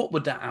 what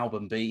would that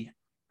album be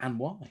and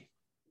why?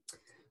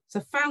 So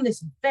I found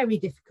this very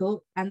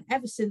difficult. And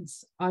ever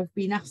since I've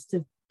been asked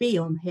to be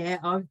on here,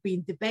 I've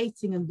been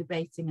debating and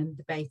debating and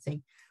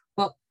debating.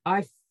 But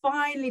I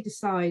finally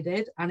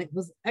decided, and it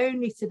was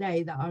only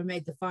today that I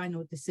made the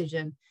final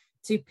decision,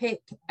 to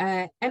pick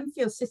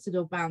Enfield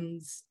Citadel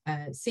Band's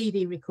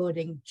CD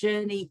recording,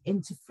 Journey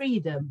into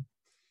Freedom.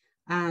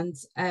 And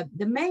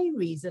the main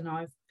reason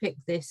I've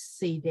picked this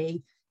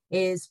CD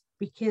is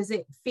because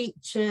it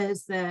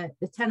features the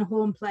tenor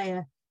horn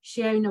player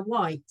Shiona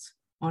White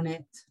on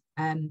it.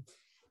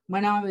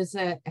 When I was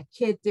a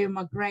kid doing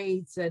my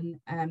grades and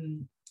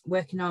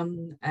working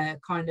on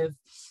kind of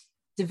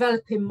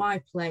developing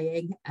my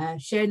playing,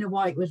 Shiona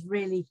White was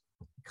really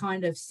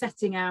kind of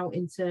setting out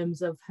in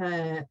terms of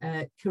her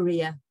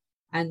career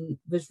and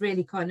was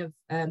really kind of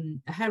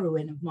a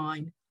heroine of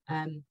mine.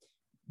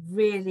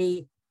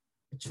 Really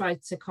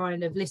tried to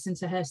kind of listen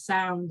to her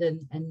sound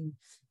and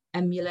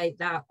emulate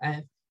that.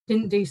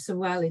 Didn't do so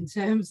well in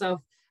terms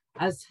of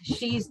as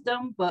she's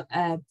done, but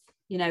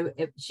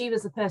she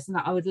was the person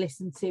that I would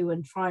listen to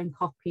and try and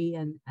copy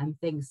and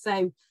things.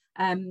 So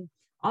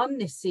on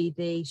this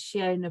CD,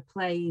 Shiona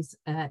plays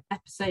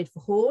Episode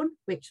for Horn,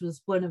 which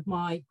was one of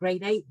my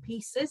grade 8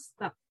 pieces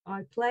that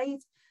I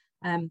played.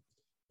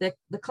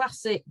 The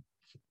classic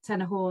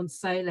tenor horn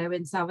solo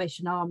in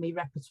Salvation Army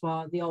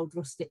repertoire, The Old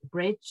Rustic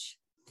Bridge.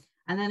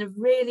 And then a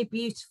really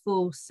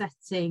beautiful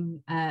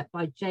setting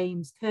by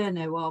James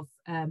Kerno of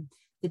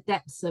The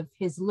Depths of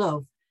His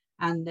Love.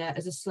 And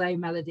as a slow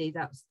melody,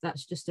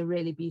 that's just a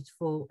really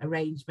beautiful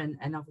arrangement.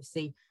 And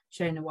obviously,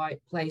 Shiona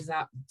White plays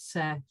that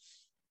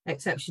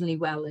exceptionally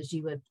well, as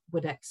you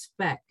would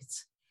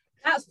expect.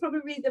 That's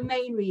probably the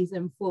main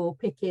reason for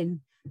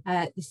picking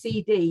the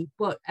CD.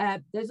 But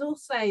there's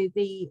also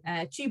the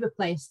tuba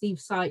player, Steve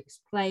Sykes,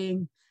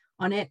 playing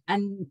on it.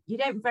 And you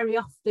don't very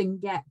often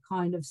get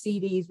kind of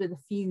CDs with a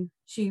few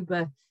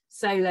tuba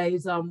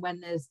solos on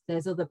when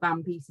there's other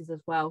band pieces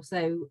as well.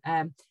 So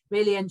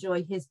really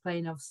enjoy his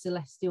playing of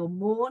Celestial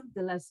Morn,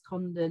 the Les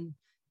Condon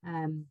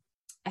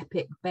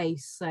epic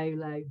bass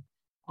solo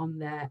on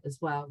there as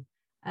well.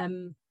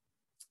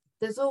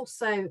 There's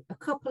also a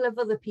couple of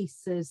other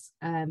pieces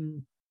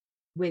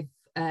with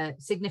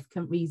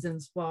significant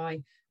reasons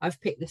why I've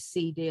picked this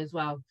CD as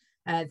well.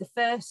 The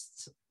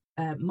first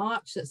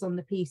march that's on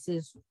the piece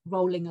is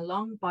Rolling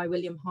Along by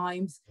William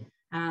Himes.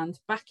 And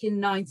back in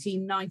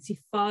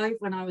 1995,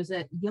 when I was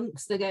a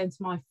youngster going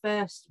to my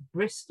first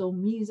Bristol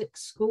music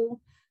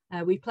school,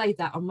 we played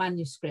that on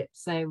manuscript.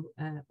 So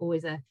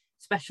always a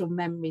special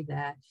memory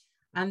there.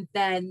 And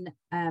then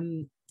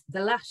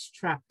the last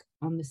track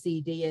on the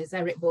CD is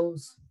Eric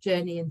Ball's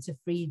Journey into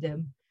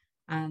Freedom.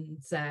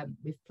 And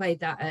we've played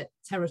that at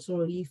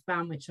Territorial Youth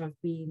Band, which I've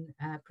been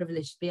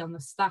privileged to be on the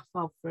staff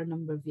of for a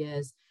number of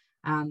years.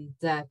 And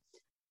I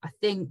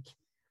think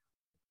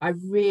I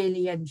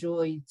really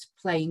enjoyed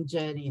playing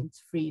Journey into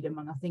Freedom,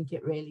 and I think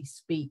it really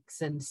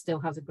speaks and still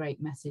has a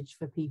great message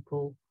for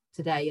people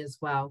today as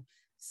well.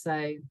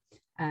 So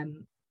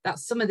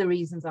that's some of the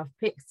reasons I've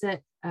picked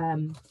it.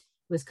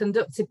 Was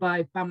conducted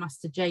by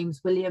bandmaster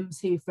James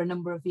Williams, who for a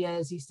number of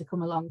years used to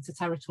come along to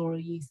Territorial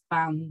Youth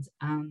Band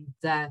and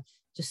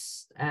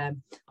just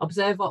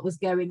observe what was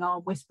going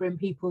on, whisper in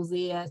people's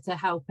ear to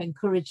help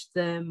encourage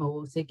them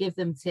or to give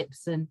them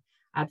tips and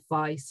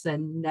advice.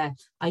 And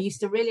I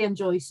used to really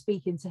enjoy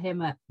speaking to him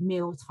at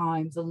meal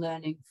times and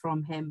learning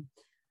from him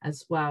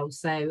as well.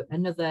 So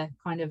another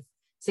kind of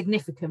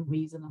significant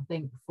reason, I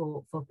think,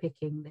 for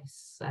picking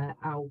this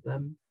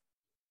album.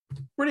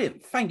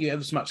 Brilliant. Thank you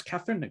ever so much,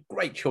 Catherine. A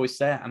great choice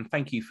there. And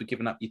thank you for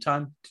giving up your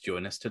time to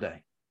join us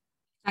today.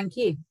 Thank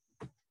you.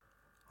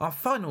 Our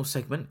final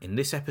segment in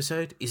this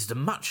episode is the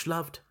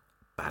much-loved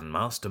Band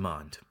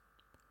Mastermind.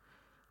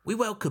 We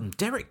welcome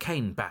Derek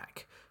Kane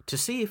back to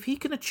see if he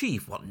can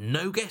achieve what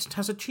no guest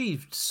has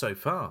achieved so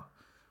far,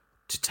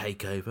 to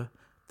take over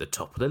the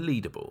top of the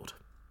leaderboard.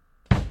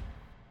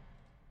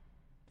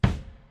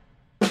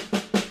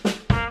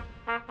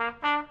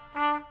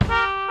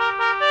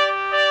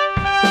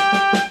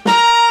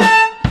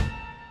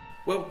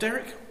 Well,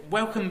 Derek,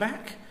 welcome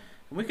back.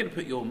 We're going to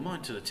put your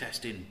mind to the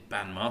test in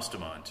Band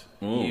Mastermind.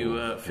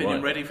 You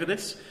feeling ready for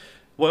this?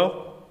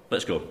 Well,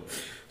 let's go.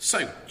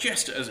 So,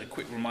 just as a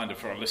quick reminder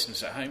for our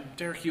listeners at home,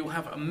 Derek, you'll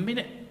have 1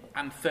 minute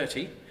and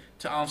 30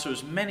 to answer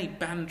as many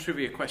band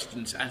trivia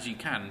questions as you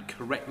can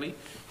correctly.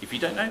 If you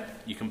don't know,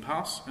 you can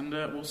pass, and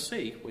we'll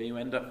see where you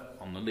end up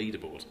on the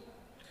leaderboard.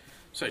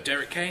 So,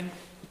 Derek Kane,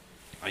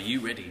 are you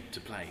ready to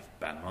play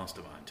Band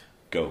Mastermind?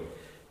 Go.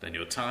 Then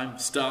your time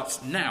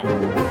starts now.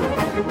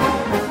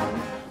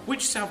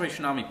 Which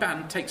Salvation Army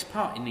band takes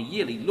part in the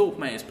yearly Lord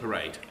Mayor's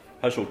Parade?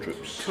 Household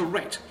Troops.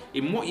 Correct.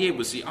 In what year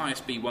was the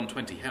ISB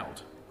 120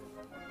 held?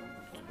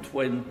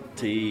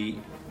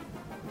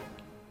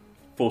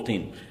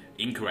 2014.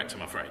 Incorrect,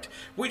 I'm afraid.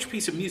 Which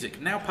piece of music,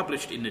 now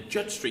published in the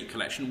Judge Street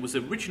collection, was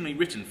originally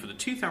written for the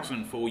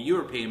 2004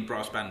 European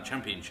Brass Band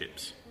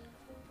Championships?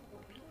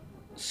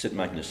 St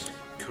Magnus.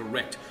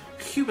 Correct.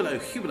 Jubilo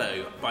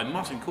Jubilo by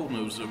Martin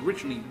Cordner was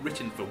originally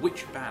written for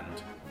which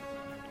band?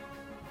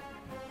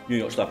 New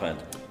York Star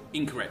Band.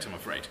 Incorrect, I'm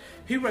afraid.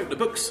 Who wrote the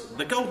books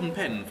The Golden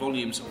Pen,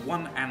 Volumes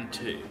 1 and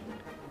 2?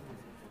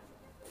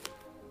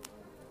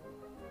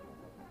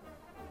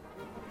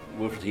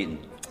 Wilfred Heaton.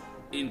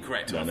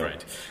 Incorrect, I'm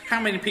afraid. How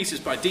many pieces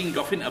by Dean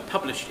Goffin are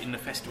published in the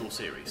festival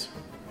series?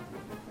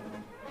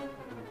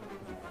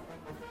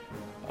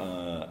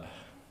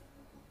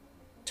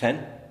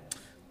 10.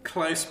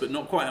 Close, but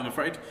not quite, I'm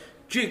afraid.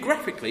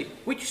 Geographically,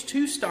 which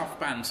two staff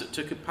bands that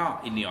took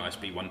part in the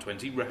ISB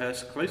 120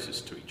 rehearsed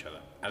closest to each other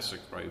as the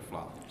crow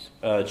flies?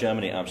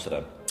 Germany,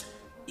 Amsterdam.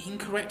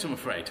 Incorrect, I'm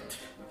afraid.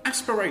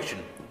 Aspiration,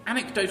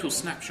 Anecdotal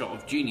Snapshot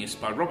of Genius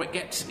by Robert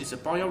Getz is a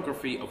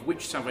biography of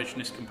which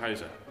Salvationist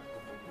composer?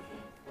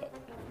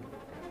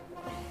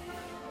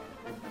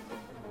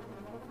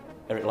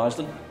 Eric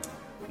Lisden.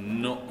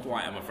 Not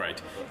quite, I'm afraid.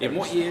 In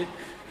what year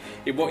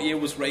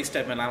was Ray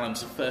Steadman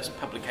Allen's first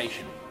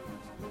publication?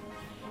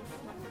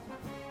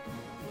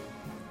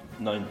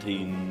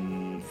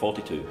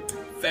 1942.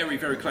 Very,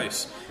 very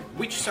close.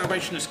 Which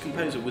Salvationist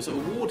composer was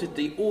awarded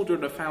the Order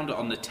of the Founder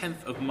on the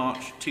 10th of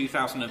March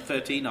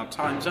 2013? Our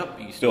time's up.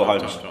 You Bill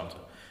have Holmes. time to answer.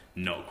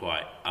 Not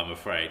quite, I'm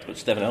afraid. But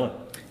Stephen Allen.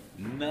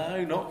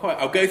 No, not quite.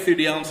 I'll go through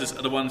the answers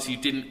of the ones you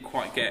didn't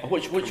quite get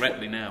Which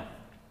correctly now.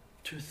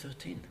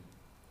 2013. Do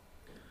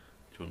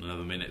you want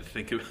another minute to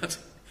think about it?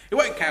 It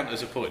won't count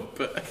as a point,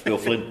 but... Bill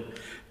Flynn.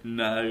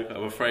 No,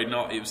 I'm afraid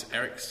not. It was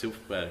Eric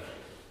Silverberg.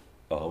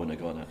 Oh, I wouldn't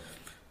have got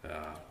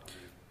that.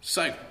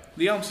 So,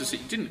 the answers that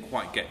you didn't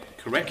quite get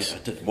correct. Yes, I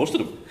did most of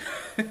them.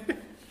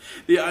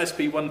 The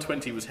ISB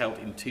 120 was held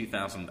in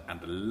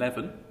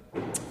 2011.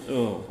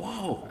 Oh,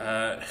 wow.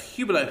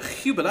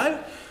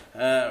 Hubelo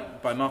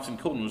by Martin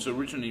Corden was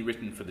originally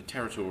written for the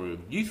Territorial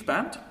Youth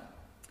Band.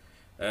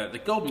 The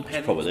Golden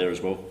Pen... Probably there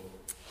as well.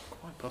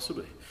 Quite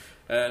possibly.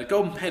 The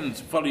Golden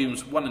Pens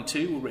volumes 1 and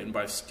 2 were written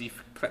by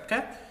Steve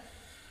Klepka.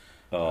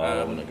 Oh, I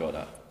wouldn't have got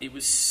that. It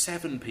was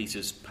 7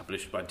 pieces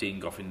published by Dean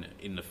Goff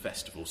in the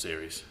festival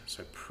series,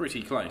 so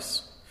pretty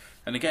close.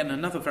 And again,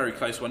 another very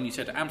close one. You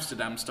said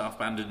Amsterdam Staff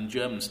Band and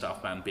German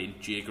Staff Band being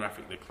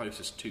geographically the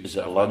closest to. Is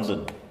it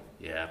London?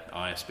 Yeah,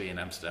 ISB in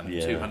Amsterdam,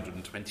 Yeah.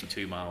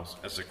 222 miles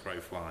as the crow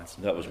flies.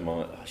 That was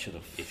my... I should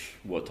have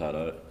worked that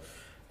out.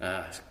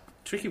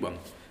 Tricky one.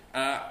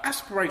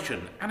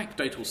 Aspiration,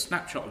 Anecdotal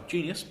Snapshot of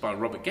Genius by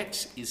Robert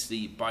Getz is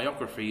the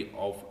biography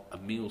of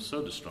Emil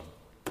Soderstrom.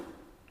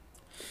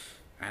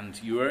 And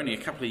you were only a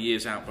couple of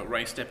years out, but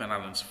Ray Stepan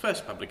Allen's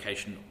first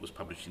publication was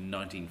published in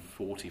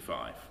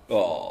 1945.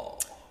 Oh.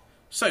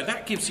 So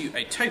that gives you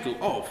a total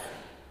of...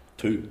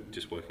 2.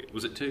 Just work it.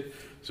 Was it 2?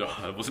 So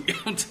I wasn't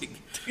counting.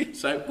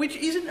 So, which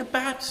isn't a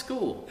bad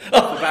score for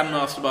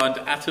Bandmastermind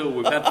at all.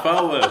 We've had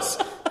far worse.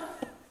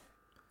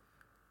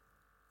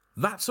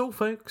 That's all,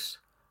 folks.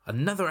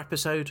 Another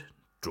episode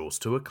draws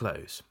to a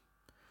close.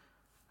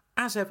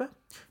 As ever,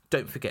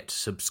 don't forget to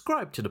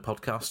subscribe to the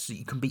podcast so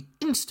you can be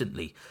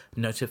instantly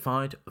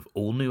notified of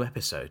all new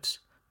episodes.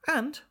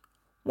 And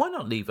why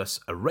not leave us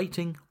a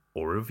rating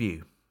or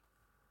review?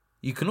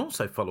 You can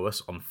also follow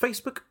us on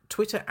Facebook,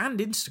 Twitter and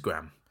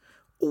Instagram,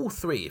 all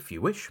 3 if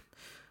you wish,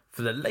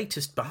 for the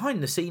latest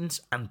behind the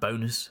scenes and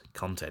bonus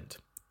content.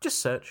 Just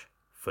search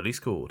Fully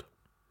Scored.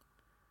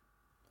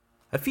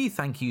 A few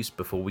thank yous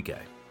before we go.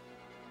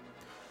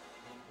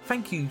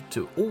 Thank you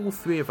to all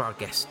 3 of our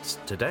guests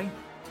today,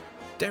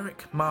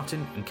 Derek,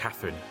 Martin and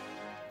Catherine.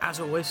 As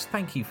always,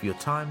 thank you for your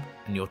time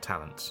and your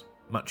talents.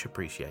 Much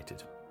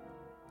appreciated.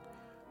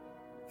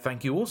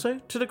 Thank you also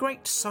to the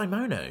great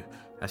Simono,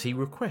 as he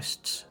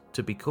requests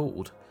to be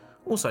called,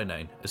 also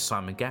known as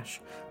Simon Gash.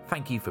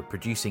 Thank you for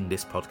producing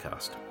this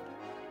podcast.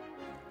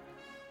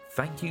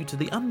 Thank you to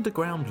the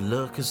underground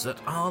lurkers that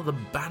are the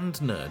band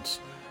nerds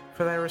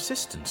for their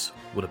assistance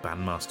with a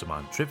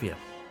Bandmastermind trivia.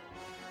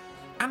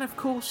 And of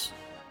course,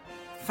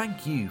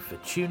 thank you for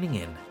tuning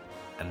in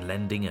and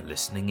lending a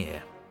listening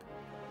ear.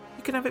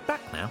 You can have it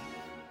back now.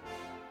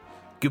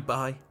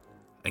 Goodbye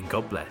and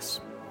God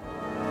bless.